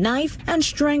behind with a knife and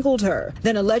strangled her,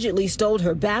 then allegedly stole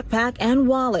her backpack and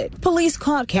wallet. Police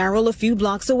caught Carroll a few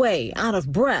blocks away, out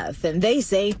of breath, and they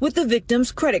say with the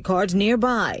victim's credit cards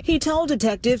nearby. He told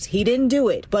detectives he didn't do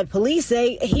it, but police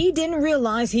say he didn't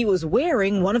realize he was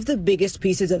wearing one of the biggest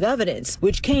pieces of evidence,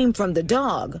 which came from the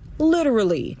dog.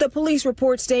 Literally. The police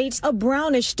report states a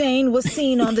brownish stain was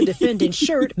seen on the defendant's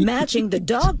shirt, matching the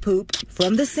dog poop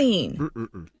from the scene.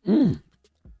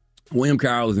 William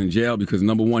Carroll is in jail because,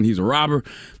 number one, he's a robber,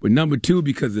 but number two,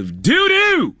 because of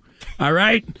doo-doo. All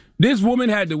right? This woman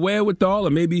had the wherewithal,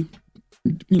 or maybe,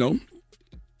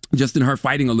 just in her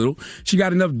fighting a little, she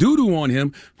got enough doo-doo on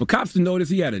him for cops to notice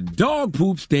he had a dog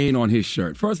poop stain on his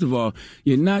shirt. First of all,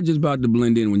 you're not just about to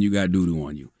blend in when you got doo-doo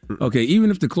on you. Okay,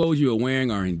 even if the clothes you are wearing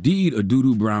are indeed a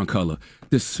doo-doo brown color,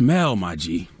 the smell, my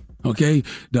G, okay,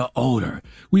 the odor.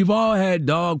 We've all had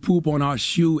dog poop on our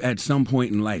shoe at some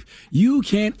point in life. You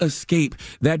can't escape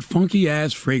that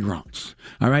funky-ass fragrance,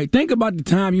 all right? Think about the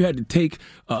time you had to take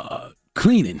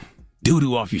cleaning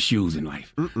doo-doo off your shoes in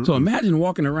life. So imagine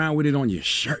walking around with it on your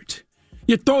shirt.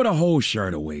 You throw the whole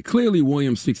shirt away. Clearly,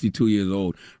 William, 62 years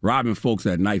old, robbing folks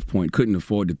at knife point, couldn't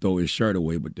afford to throw his shirt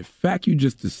away. But the fact you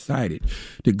just decided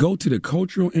to go to the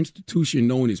cultural institution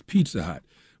known as Pizza Hut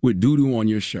with doo-doo on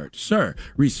your shirt. Sir,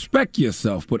 respect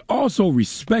yourself, but also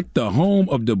respect the home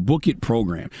of the Book It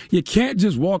program. You can't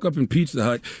just walk up in Pizza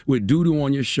Hut with doo-doo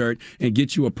on your shirt and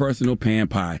get you a personal pan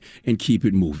pie and keep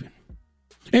it moving.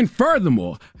 And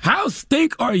furthermore, how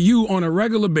stink are you on a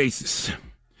regular basis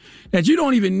that you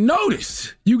don't even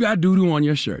notice you got doo-doo on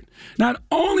your shirt? Not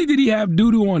only did he have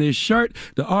doo-doo on his shirt,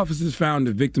 the officers found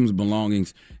the victim's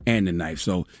belongings and the knife.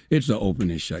 So it's an open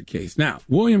and shut case. Now,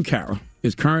 William Carroll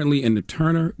is currently in the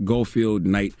Turner Goldfield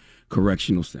Knight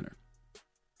Correctional Center.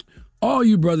 All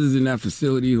you brothers in that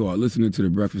facility who are listening to the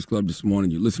Breakfast Club this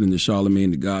morning, you're listening to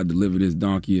Charlamagne, the God deliver this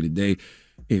donkey of the day.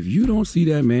 If you don't see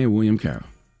that man, William Carroll,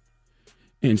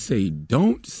 and say,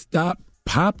 don't stop,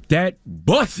 pop that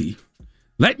bussy,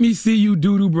 let me see you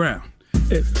doo-doo brown.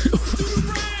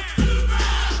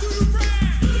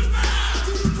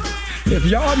 If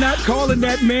y'all not calling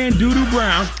that man doo-doo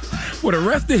brown for the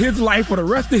rest of his life, for the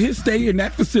rest of his stay in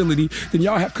that facility, then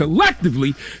y'all have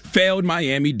collectively failed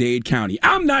Miami-Dade County.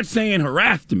 I'm not saying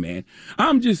harass the man.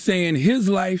 I'm just saying his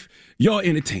life, your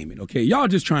entertainment, okay? Y'all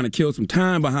just trying to kill some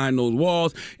time behind those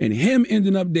walls, and him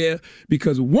ending up there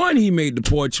because, one, he made the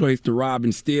poor choice to rob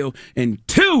and steal, and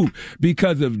two,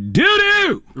 because of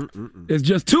doo-doo. There's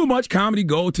just too much comedy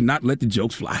gold to not let the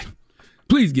jokes fly.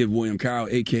 Please give William Carroll,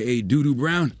 a.k.a. Doo-Doo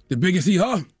Brown, the biggest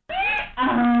hee-haw.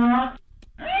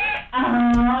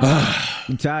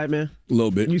 You tired, man? A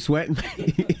little bit. You sweating?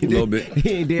 A little bit.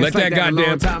 Let that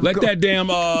goddamn,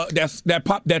 that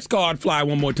pop, that scarred fly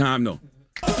one more time, though.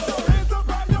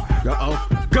 Uh-oh.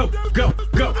 Go.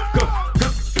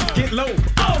 Get low.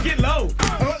 Oh, get low.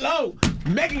 Low.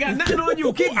 Megan got nothing on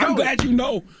you. Keep going. I'm glad you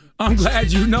know.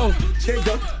 There you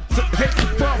go.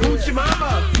 Hoochie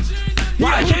mama.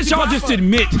 Why can't y'all just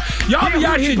admit? Y'all be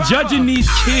out here judging these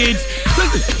kids.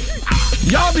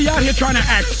 Listen, y'all be out here trying to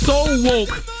act so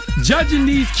woke, judging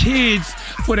these kids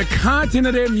for the content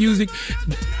of their music,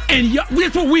 and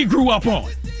that's what we grew up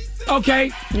on.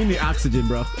 Okay? You need oxygen,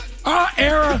 bro. Our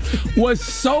era was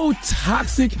so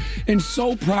toxic and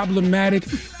so problematic,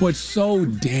 but so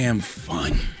damn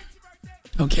fun.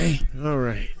 Okay? All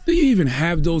right. Do you even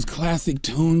have those classic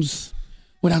tunes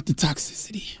without the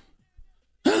toxicity?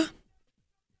 Huh?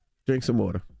 Drink some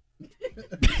water.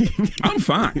 I'm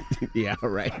fine. Yeah, all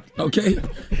right. Okay?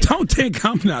 Don't think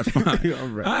I'm not fine. All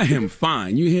right. I am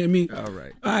fine. You hear me? All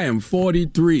right. I am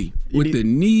 43 with the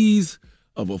knees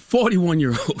of a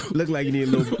 41-year-old. Look like you need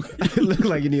a little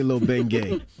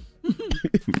Bengay.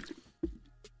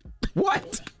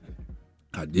 What?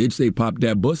 I did say pop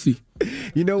that bussy.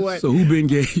 You know what? So who been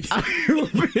gay?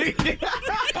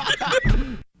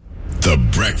 The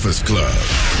Breakfast Club.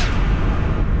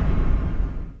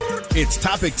 It's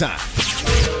topic time.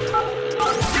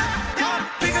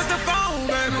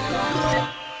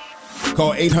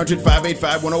 Call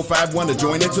 800-585-1051 to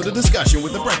join into the discussion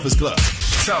with the Breakfast Club.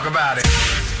 Talk about it.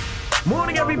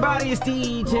 Morning, everybody. It's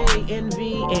DJ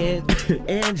Envy and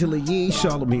Angela Yee,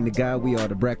 Charlamagne the God. We are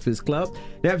the Breakfast Club.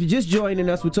 Now, if you're just joining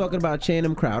us, we're talking about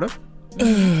Channing Crowder.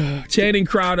 Channing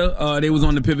Crowder, they was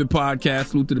on the Pivot Podcast.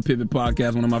 Salute to the Pivot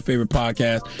Podcast, one of my favorite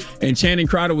podcasts. And Channing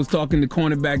Crowder was talking to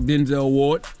cornerback Denzel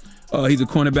Ward. He's a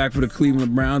cornerback for the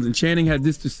Cleveland Browns. And Channing had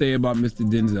this to say about Mr.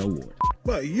 Denzel Ward.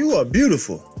 But you are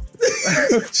beautiful.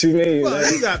 What you mean?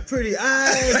 Well, you got pretty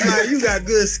eyes, like you got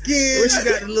good skin, you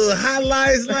got the little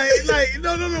highlights,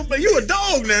 no, but you a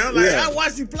dog now. Like I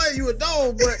watched you play, you a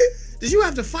dog, but did you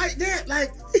have to fight that?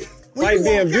 Like when fight you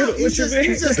being walk beautiful. out,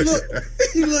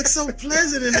 you look so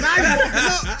pleasant and nice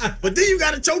walking up, but then you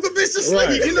got to choke a bitch to sleep.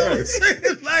 Right, you know what I'm saying?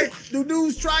 Like, do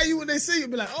dudes try you when they see you?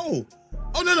 Be like, oh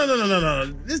no,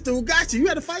 this dude got you. You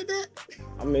had to fight that?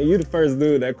 I mean, you the first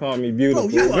dude that called me beautiful. Oh,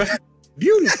 you are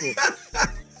beautiful.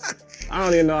 I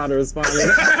don't even know how to respond to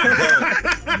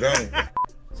that.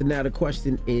 So now the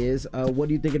question is, what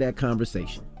do you think of that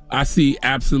conversation? I see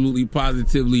absolutely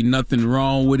positively nothing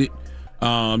wrong with it.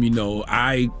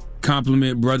 I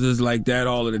compliment brothers like that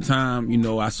all of the time.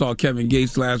 I saw Kevin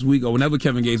Gates last week, or whenever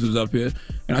Kevin Gates was up here,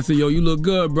 and I said, yo, you look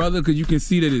good, brother, because you can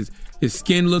see that his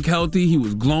skin looked healthy. He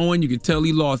was glowing. You could tell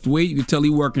he lost weight. You could tell he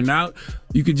working out.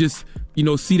 You could just,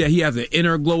 see that he has an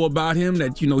inner glow about him,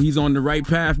 that, he's on the right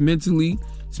path mentally,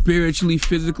 spiritually,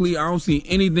 physically. I don't see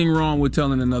anything wrong with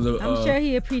telling another I'm sure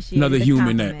he appreciates another the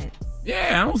human compliment. that.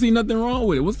 Yeah, I don't see nothing wrong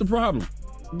with it. What's the problem?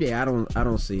 Yeah, I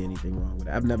don't see anything wrong with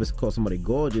it. I've never called somebody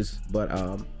gorgeous, but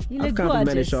I've complimented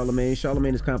gorgeous. Charlamagne.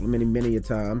 Charlamagne has complimented me many a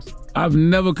times. I've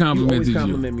never complimented you. You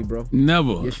always compliment me, bro.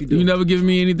 Never. Yes, you do. You never give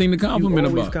me anything to compliment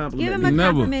you always about. Compliment Give him me. a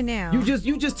Never. compliment now. You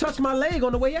just touched my leg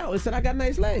on the way out and said I got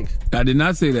nice legs. I did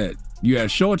not say that. You had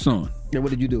shorts on. And what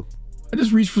did you do? I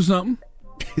just reached for something.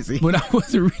 But I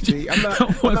wasn't reaching. See, I'm not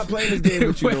playing this game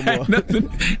with you no more.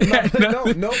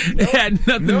 It had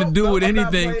nothing to do with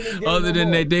anything other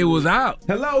than that they was out.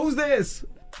 Hello, who's this?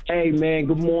 Hey, man,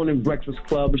 good morning, Breakfast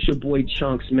Club. It's your boy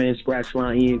Chunks, man, Scratch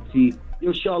Line ENT.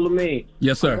 Yo, Charlamagne.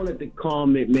 Yes, sir. I wanted to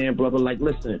comment, man, brother. Like,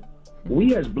 listen,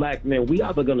 we as black men, we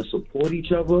either going to support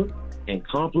each other and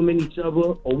compliment each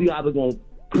other, or we either going to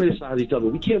criticize each other.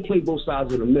 We can't play both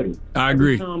sides of the middle. I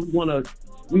agree. Every time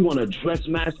we want to address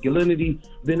masculinity,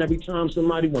 then every time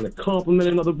somebody want to compliment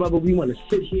another brother, we want to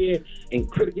sit here and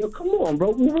criticize. Yo, come on,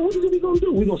 bro. What is we going to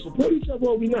do? We going to support each other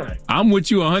or we not? I'm with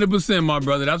you 100%, my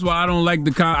brother. That's why I don't like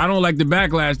the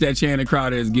backlash that Channing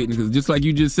Crowder is getting, because just like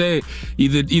you just said,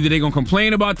 either they're going to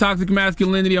complain about toxic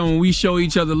masculinity, or when we show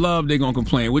each other love, they're going to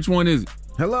complain. Which one is it?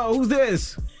 Hello, who's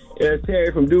this? Yeah, it's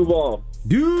Terry from Duval.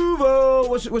 Duval,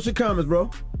 what's your comments, bro?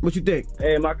 What you think?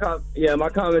 Hey, my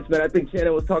comments, man. I think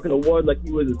Channing was talking to Ward like he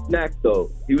was a snack,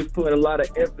 though. He was putting a lot of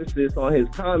emphasis on his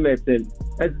comments, and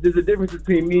there's a difference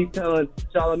between me telling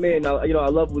Charlamagne, I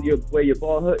love where your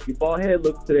bald head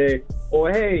looks today, or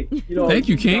hey, thank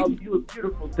you, King. You look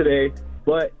beautiful today.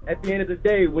 But at the end of the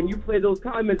day, when you play those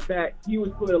comments back, he was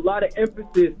putting a lot of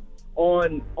emphasis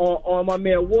on my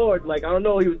man Ward. Like, I don't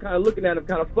know, he was kind of looking at him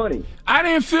kind of funny. I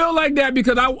didn't feel like that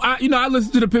because I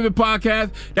listened to the Pivot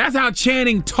podcast. That's how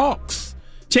Channing talks.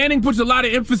 Channing puts a lot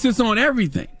of emphasis on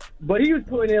everything. But he was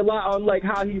putting a lot on like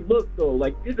how he looked though.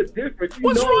 Like, there's a difference.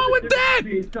 What's wrong with that?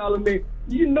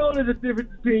 You know there's a difference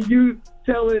between you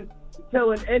telling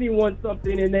anyone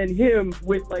something and then him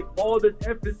with like all this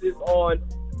emphasis on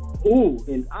ooh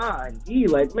and ah and e.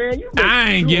 Like, man,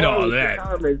 I ain't get all that.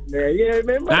 Comments, man. Yeah,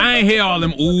 man. I ain't hear all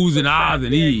them oohs and ahs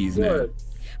and e's, man.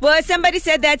 Well, if somebody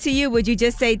said that to you, would you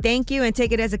just say thank you and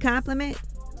take it as a compliment?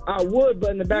 I would,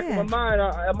 but in the back of my mind,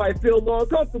 I might feel a little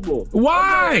uncomfortable.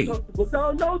 Why? I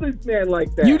don't know this man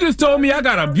like that. You just told me I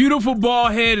got a beautiful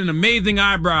bald head and amazing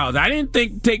eyebrows. I didn't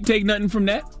take nothing from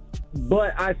that.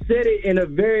 But I said it in a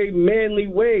very manly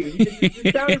way.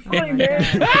 It sounded funny, man.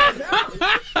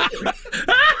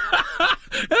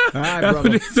 All right,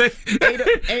 brother. I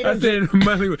said,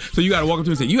 so you got to walk up to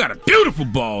him and say, you got a beautiful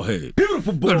bald head.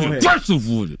 Beautiful bald head.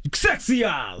 Versatile with it. Sexy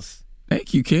eyes.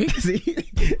 Thank you, King.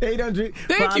 800.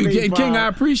 Thank you, King. I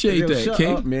appreciate that, shut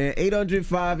King. Up, man.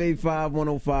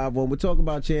 800-585-1051. We're talking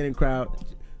about Channing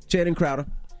Crowder,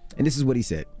 and this is what he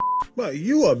said. But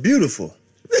you are beautiful.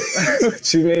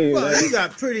 What you mean? Well, you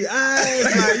got pretty eyes,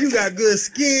 like you got good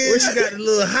skin, you got the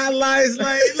little highlights,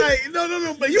 like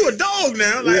no, but you a dog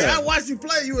now. Like, I watched you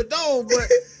play, you a dog, but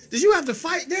did you have to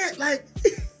fight that? Like,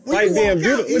 when fight you being walk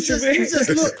beautiful. out,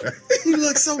 you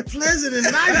look so pleasant and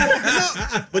nice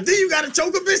walking up, but then you got to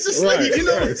choke a bitch to sleep. Right, you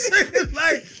know what I'm saying?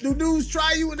 Like, do dudes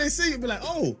try you when they see you? Be like,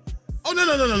 oh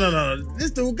no,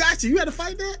 this dude got you. You had to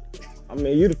fight that? I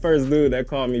mean, you the first dude that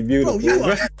called me beautiful. Oh, you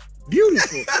are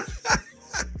beautiful.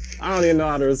 I don't even know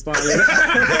how to respond to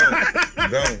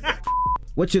that.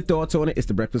 What's your thoughts on it? It's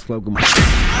the Breakfast Club. Good morning.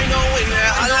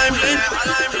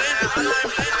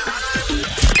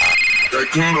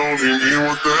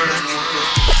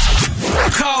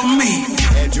 Call me.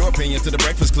 And your opinion to the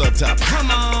Breakfast Club topic.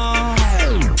 Come on.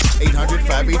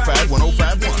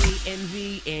 800-585-1051.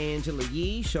 Envy, Angela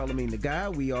Yee, Charlamagne the Guy.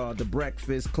 We are the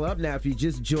Breakfast Club. Now, if you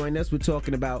just joined us, we're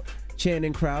talking about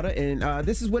Channing Crowder, and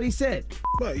this is what he said.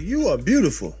 But you are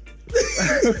beautiful.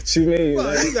 What you mean?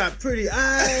 Well, you got pretty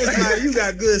eyes, like, you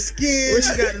got good skin, you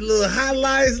got the little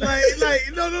highlights, like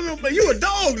no, but you a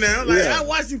dog now. Like, I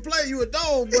watched you play, you a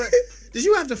dog, but did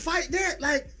you have to fight that?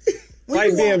 Like, when Fight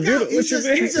you being walk beautiful. out, What you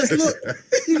mean?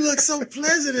 you look so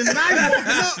pleasant and nice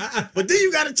walking up, but then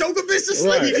you got to choke a bitch to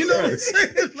sleep. Right, You know what I'm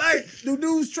saying? Like, do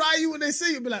dudes try you when they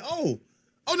see you? Be like, oh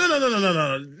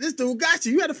no, this dude got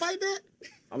you. You had to fight that?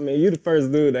 I mean, you the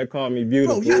first dude that called me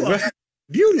beautiful. Bro, you are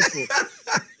beautiful.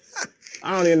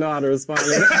 I don't even know how to respond to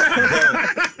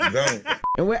that. Don't.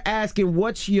 And we're asking,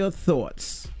 what's your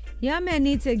thoughts? Y'all men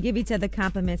need to give each other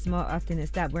compliments more often and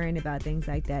stop worrying about things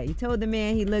like that. You told the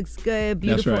man he looks good,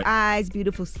 beautiful eyes,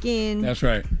 beautiful skin. That's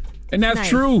right. And that's Nice.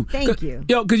 true. Thank you.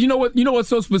 Yo, because you know what's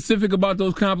so specific about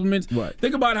those compliments? What?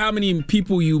 Think about how many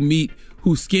people you meet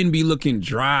whose skin be looking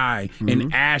dry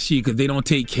and ashy because they don't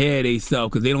take care of themselves,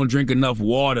 because they don't drink enough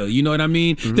water. You know what I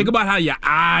mean? Think about how your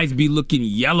eyes be looking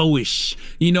yellowish.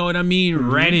 You know what I mean?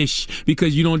 Reddish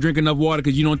because you don't drink enough water,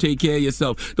 because you don't take care of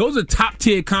yourself. Those are top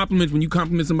tier compliments when you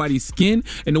compliment somebody's skin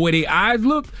and the way their eyes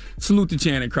look. Salute to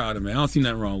Channing Crowder, man. I don't see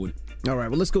nothing wrong with it. All right,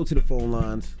 well, let's go to the phone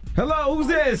lines. Hello, who's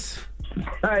this?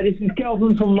 Hi, this is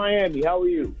Kelvin from Miami. How are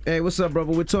you? Hey, what's up,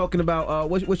 brother? We're talking about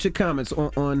what's your comments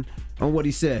on what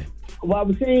he said? What I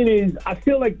was saying is, I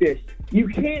feel like this. You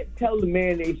can't tell the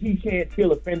man that he can't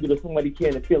feel offended or somebody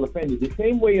can't feel offended. The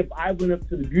same way if I went up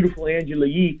to the beautiful Angela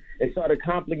Yee and started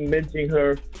complimenting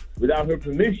her without her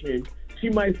permission, she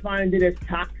might find it as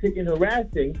toxic and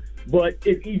harassing. But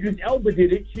if Idris Elba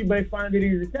did it, she might find it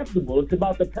as acceptable. It's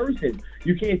about the person.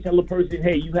 You can't tell a person,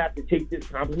 hey, you have to take this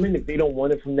compliment if they don't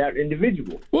want it from that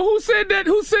individual. Well, who said that?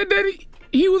 Who said that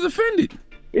he was offended?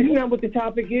 Isn't that what the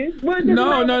topic is? Well,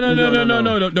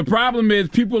 No. The problem is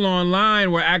people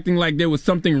online were acting like there was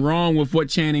something wrong with what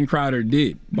Channing Crowder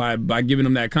did by giving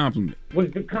him that compliment. Was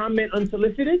the comment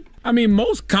unsolicited? I mean,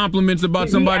 most compliments about Did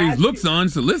he somebody's ask looks are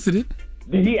unsolicited.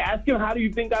 Did he ask him, how do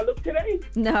you think I look today?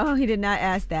 No, he did not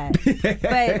ask that.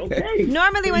 But Okay.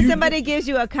 normally So when you somebody gives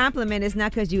you a compliment, it's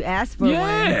not because you asked for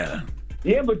one.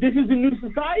 Yeah, but this is the new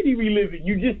society we live in.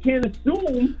 You just can't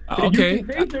assume that Okay. you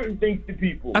can say certain things to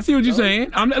people. I see what you're saying.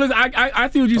 I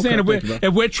see what you're saying. thank you, bro.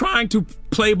 If we're trying to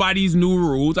play by these new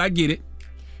rules, I get it.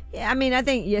 Yeah, I mean, I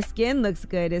think your skin looks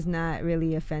good is not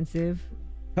really offensive.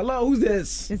 Hello, who's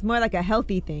this? It's more like a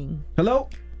healthy thing. Hello?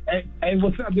 Hey,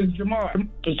 what's up? This is Jamal from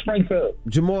Springfield.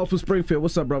 Jamal from Springfield.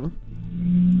 What's up, brother?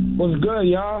 What's good,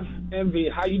 y'all? Envy,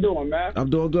 how you doing, man? I'm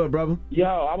doing good, brother. Yo,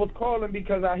 I was calling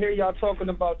because I hear y'all talking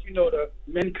about, the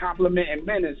men complimenting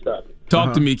men and stuff.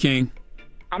 Talk to me, King.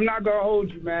 I'm not going to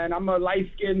hold you, man. I'm a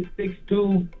light-skinned,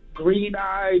 6'2",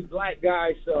 green-eyed black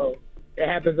guy, so it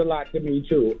happens a lot to me,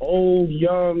 too. Old,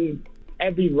 young,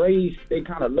 every race, they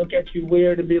kind of look at you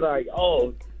weird and be like,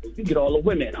 oh, you get all the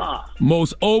women, huh?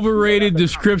 Most overrated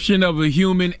description of a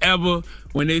human ever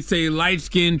when they say light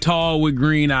skinned, tall with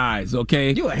green eyes,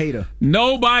 okay? You a hater.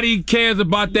 Nobody cares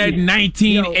about that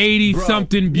 1980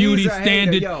 something beauty he's a hater,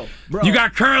 standard. yo, bro. You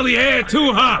got curly hair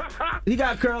too, huh? He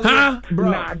got curly Huh? hair.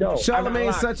 Bro, Nah, I don't.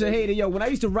 Charlamagne's such a hater. Yo, when I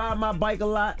used to ride my bike a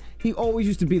lot, he always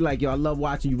used to be like, yo, I love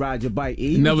watching you ride your bike.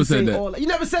 He Never used to said say that. all You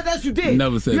never said that? You did.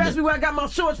 Never said You that. asked me where I got my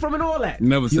shorts from and all that.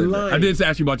 Never said You're that. lying. I did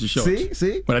ask you about your shorts.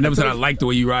 See? But I never said I like the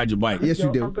way you ride your bike. Yes,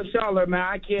 you do. Uncle Charlotte, man,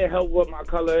 I can't help what my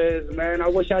color is, man. I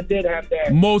wish I did have that.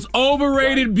 Most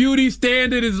overrated beauty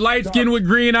standard is light skin with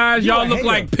green eyes. You Y'all a look hater.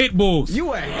 like pit bulls. You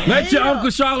a Let your hater. Uncle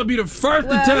Charlotte be the first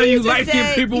Well, to tell he you just light skinned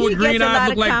said people he with green gets a eyes lot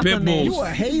look of like pit compliments. bulls. You a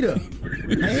hater.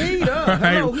 Hater.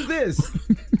 Hello, who's this?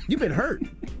 You been hurt.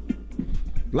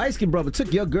 Light skinned brother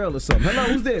took your girl or something. Hello,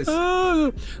 who's this?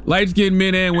 Light skinned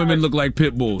men and women look like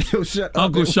pit bulls. Yo, shut up.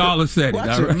 Uncle Charlotte said it. Watch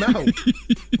All your right. mouth.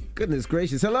 Goodness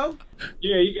gracious. Hello?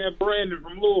 Yeah, you got Brandon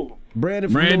from Louisville.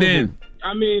 Brandon from Louisville.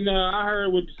 I mean, I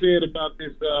heard what you said about this.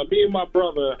 Me and my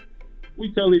brother,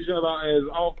 we tell each other as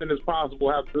often as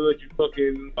possible how good you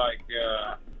looking. Like,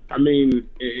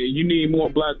 you need more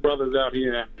black brothers out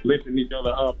here lifting each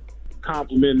other up,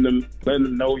 complimenting them, letting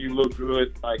them know you look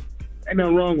good. Like, ain't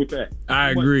nothing wrong with that.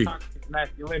 I agree. Toxic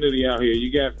masculinity out here.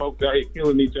 You got folks out here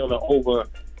killing each other over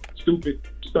stupid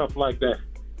stuff like that.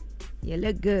 You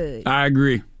look good. I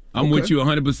agree. I'm Okay. with you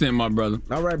 100%, my brother.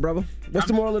 All right, brother. What's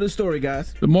the moral of the story,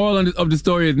 guys? The moral of the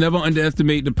story is never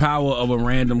underestimate the power of a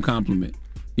random compliment.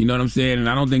 You know what I'm saying? And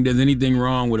I don't think there's anything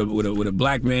wrong with a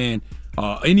black man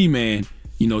or any man,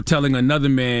 telling another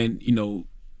man,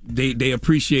 they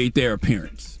appreciate their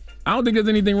appearance. I don't think there's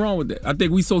anything wrong with that. I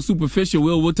think we so superficial.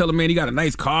 We'll tell a man he got a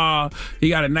nice car, he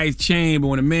got a nice chain, but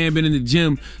when a man been in the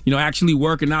gym, actually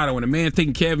working out, or when a man's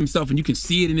taking care of himself and you can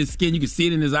see it in his skin, you can see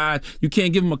it in his eyes, you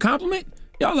can't give him a compliment?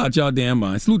 Y'all out y'all damn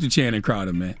mind. Salute to Channing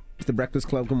Crowder, man. It's The Breakfast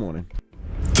Club. Good morning.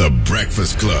 The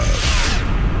Breakfast Club.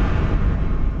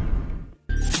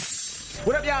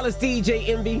 What up, y'all? It's DJ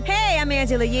Envy. Hey, I'm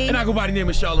Angela Yee. And I go by the name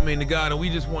of Charlamagne the God, and we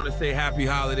just want to say happy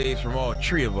holidays from all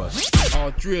three of us.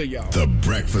 All three of y'all. The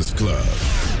Breakfast Club.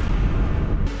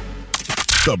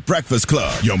 The Breakfast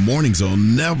Club. Your mornings will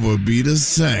never be the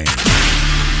same.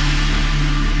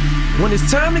 When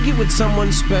it's time to get with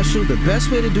someone special, the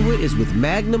best way to do it is with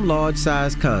Magnum large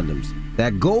size condoms.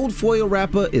 That gold foil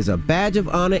wrapper is a badge of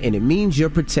honor, and it means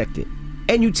you're protected.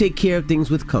 And you take care of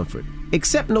things with comfort.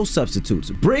 Accept no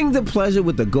substitutes. Bring the pleasure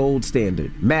with the gold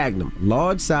standard. Magnum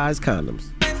large size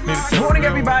condoms. Good morning,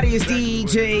 everybody. It's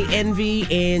DJ Envy,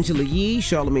 Angela Yee,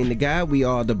 Charlamagne the God. We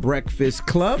are The Breakfast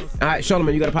Club. All right,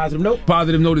 Charlamagne, you got a positive note?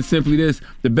 Positive note is simply this.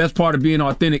 The best part of being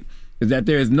authentic is that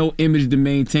there is no image to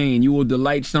maintain. You will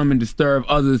delight some and disturb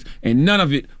others, and none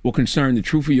of it will concern the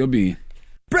truth of your being.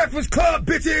 Breakfast Club,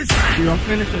 bitches! Y'all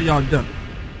finished or y'all done?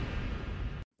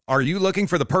 Are you looking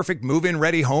for the perfect move-in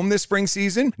ready home this spring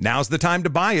season? Now's the time to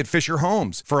buy at Fisher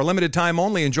Homes. For a limited time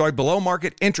only, enjoy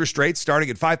below-market interest rates starting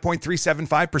at 5.375%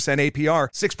 APR,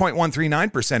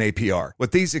 6.139% APR.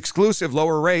 With these exclusive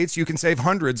lower rates, you can save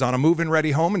hundreds on a move-in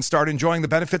ready home and start enjoying the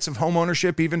benefits of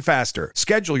homeownership even faster.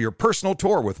 Schedule your personal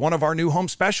tour with one of our new home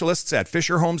specialists at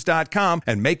FisherHomes.com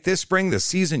and make this spring the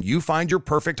season you find your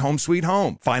perfect home sweet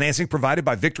home. Financing provided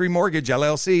by Victory Mortgage,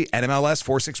 LLC, NMLS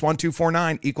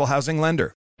 461249, Equal Housing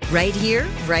Lender. Right here,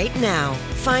 right now.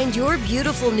 Find your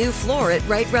beautiful new floor at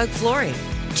Right Rug Flooring.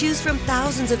 Choose from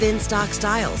thousands of in-stock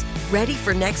styles, ready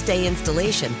for next day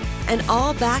installation, and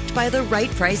all backed by the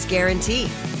right price guarantee.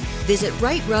 Visit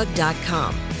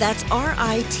rightrug.com. That's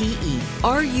RITERUG.com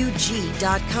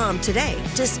today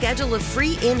to schedule a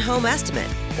free in-home estimate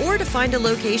or to find a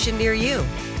location near you.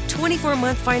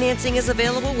 24-month financing is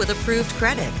available with approved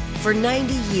credit. For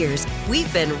 90 years,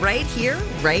 we've been right here,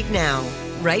 right now.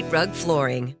 Right Rug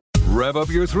Flooring. Rev up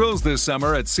your thrills this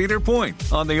summer at Cedar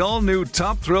Point on the all-new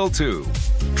Top Thrill 2.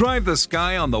 Drive the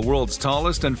sky on the world's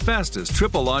tallest and fastest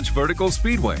triple-launch vertical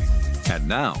speedway. And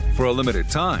now, for a limited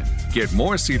time, get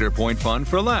more Cedar Point fun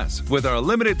for less with our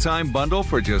limited-time bundle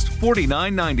for just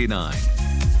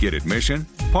 $49.99. Get admission,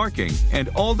 parking, and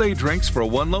all-day drinks for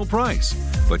one low price.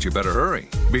 But you better hurry,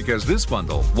 because this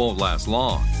bundle won't last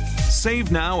long.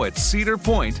 Save now at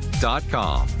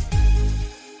cedarpoint.com.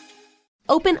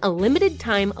 Open a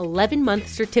limited-time 11-month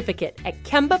certificate at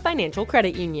Kemba Financial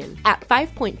Credit Union. At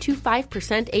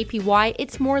 5.25% APY,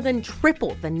 it's more than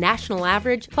triple the national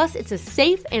average, plus it's a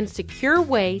safe and secure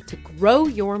way to grow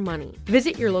your money.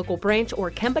 Visit your local branch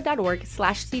or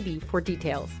kemba.org/CD for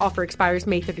details. Offer expires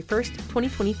May 31st,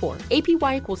 2024.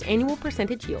 APY equals annual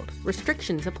percentage yield.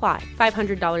 Restrictions apply.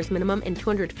 $500 minimum and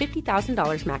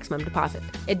 $250,000 maximum deposit.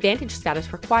 Advantage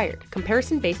status required.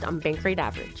 Comparison based on bank rate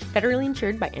average. Federally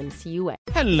insured by NCUA.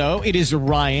 Hello, it is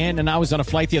Ryan, and I was on a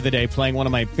flight the other day playing one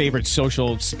of my favorite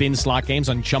social spin slot games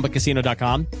on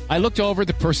ChumbaCasino.com. I looked over at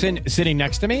the person sitting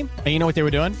next to me, and you know what they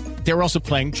were doing? They were also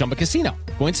playing Chumba Casino.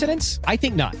 Coincidence? I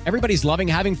think not. Everybody's loving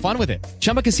having fun with it.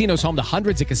 Chumba Casino is home to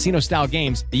hundreds of casino-style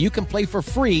games that you can play for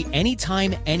free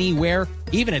anytime, anywhere,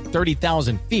 even at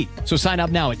 30,000 feet. So sign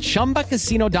up now at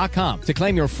ChumbaCasino.com to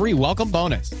claim your free welcome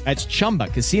bonus. That's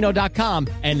ChumbaCasino.com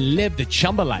and live the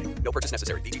Chumba life. No purchase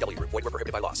necessary. VGW. Void where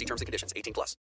prohibited by law. See terms and conditions. 18+.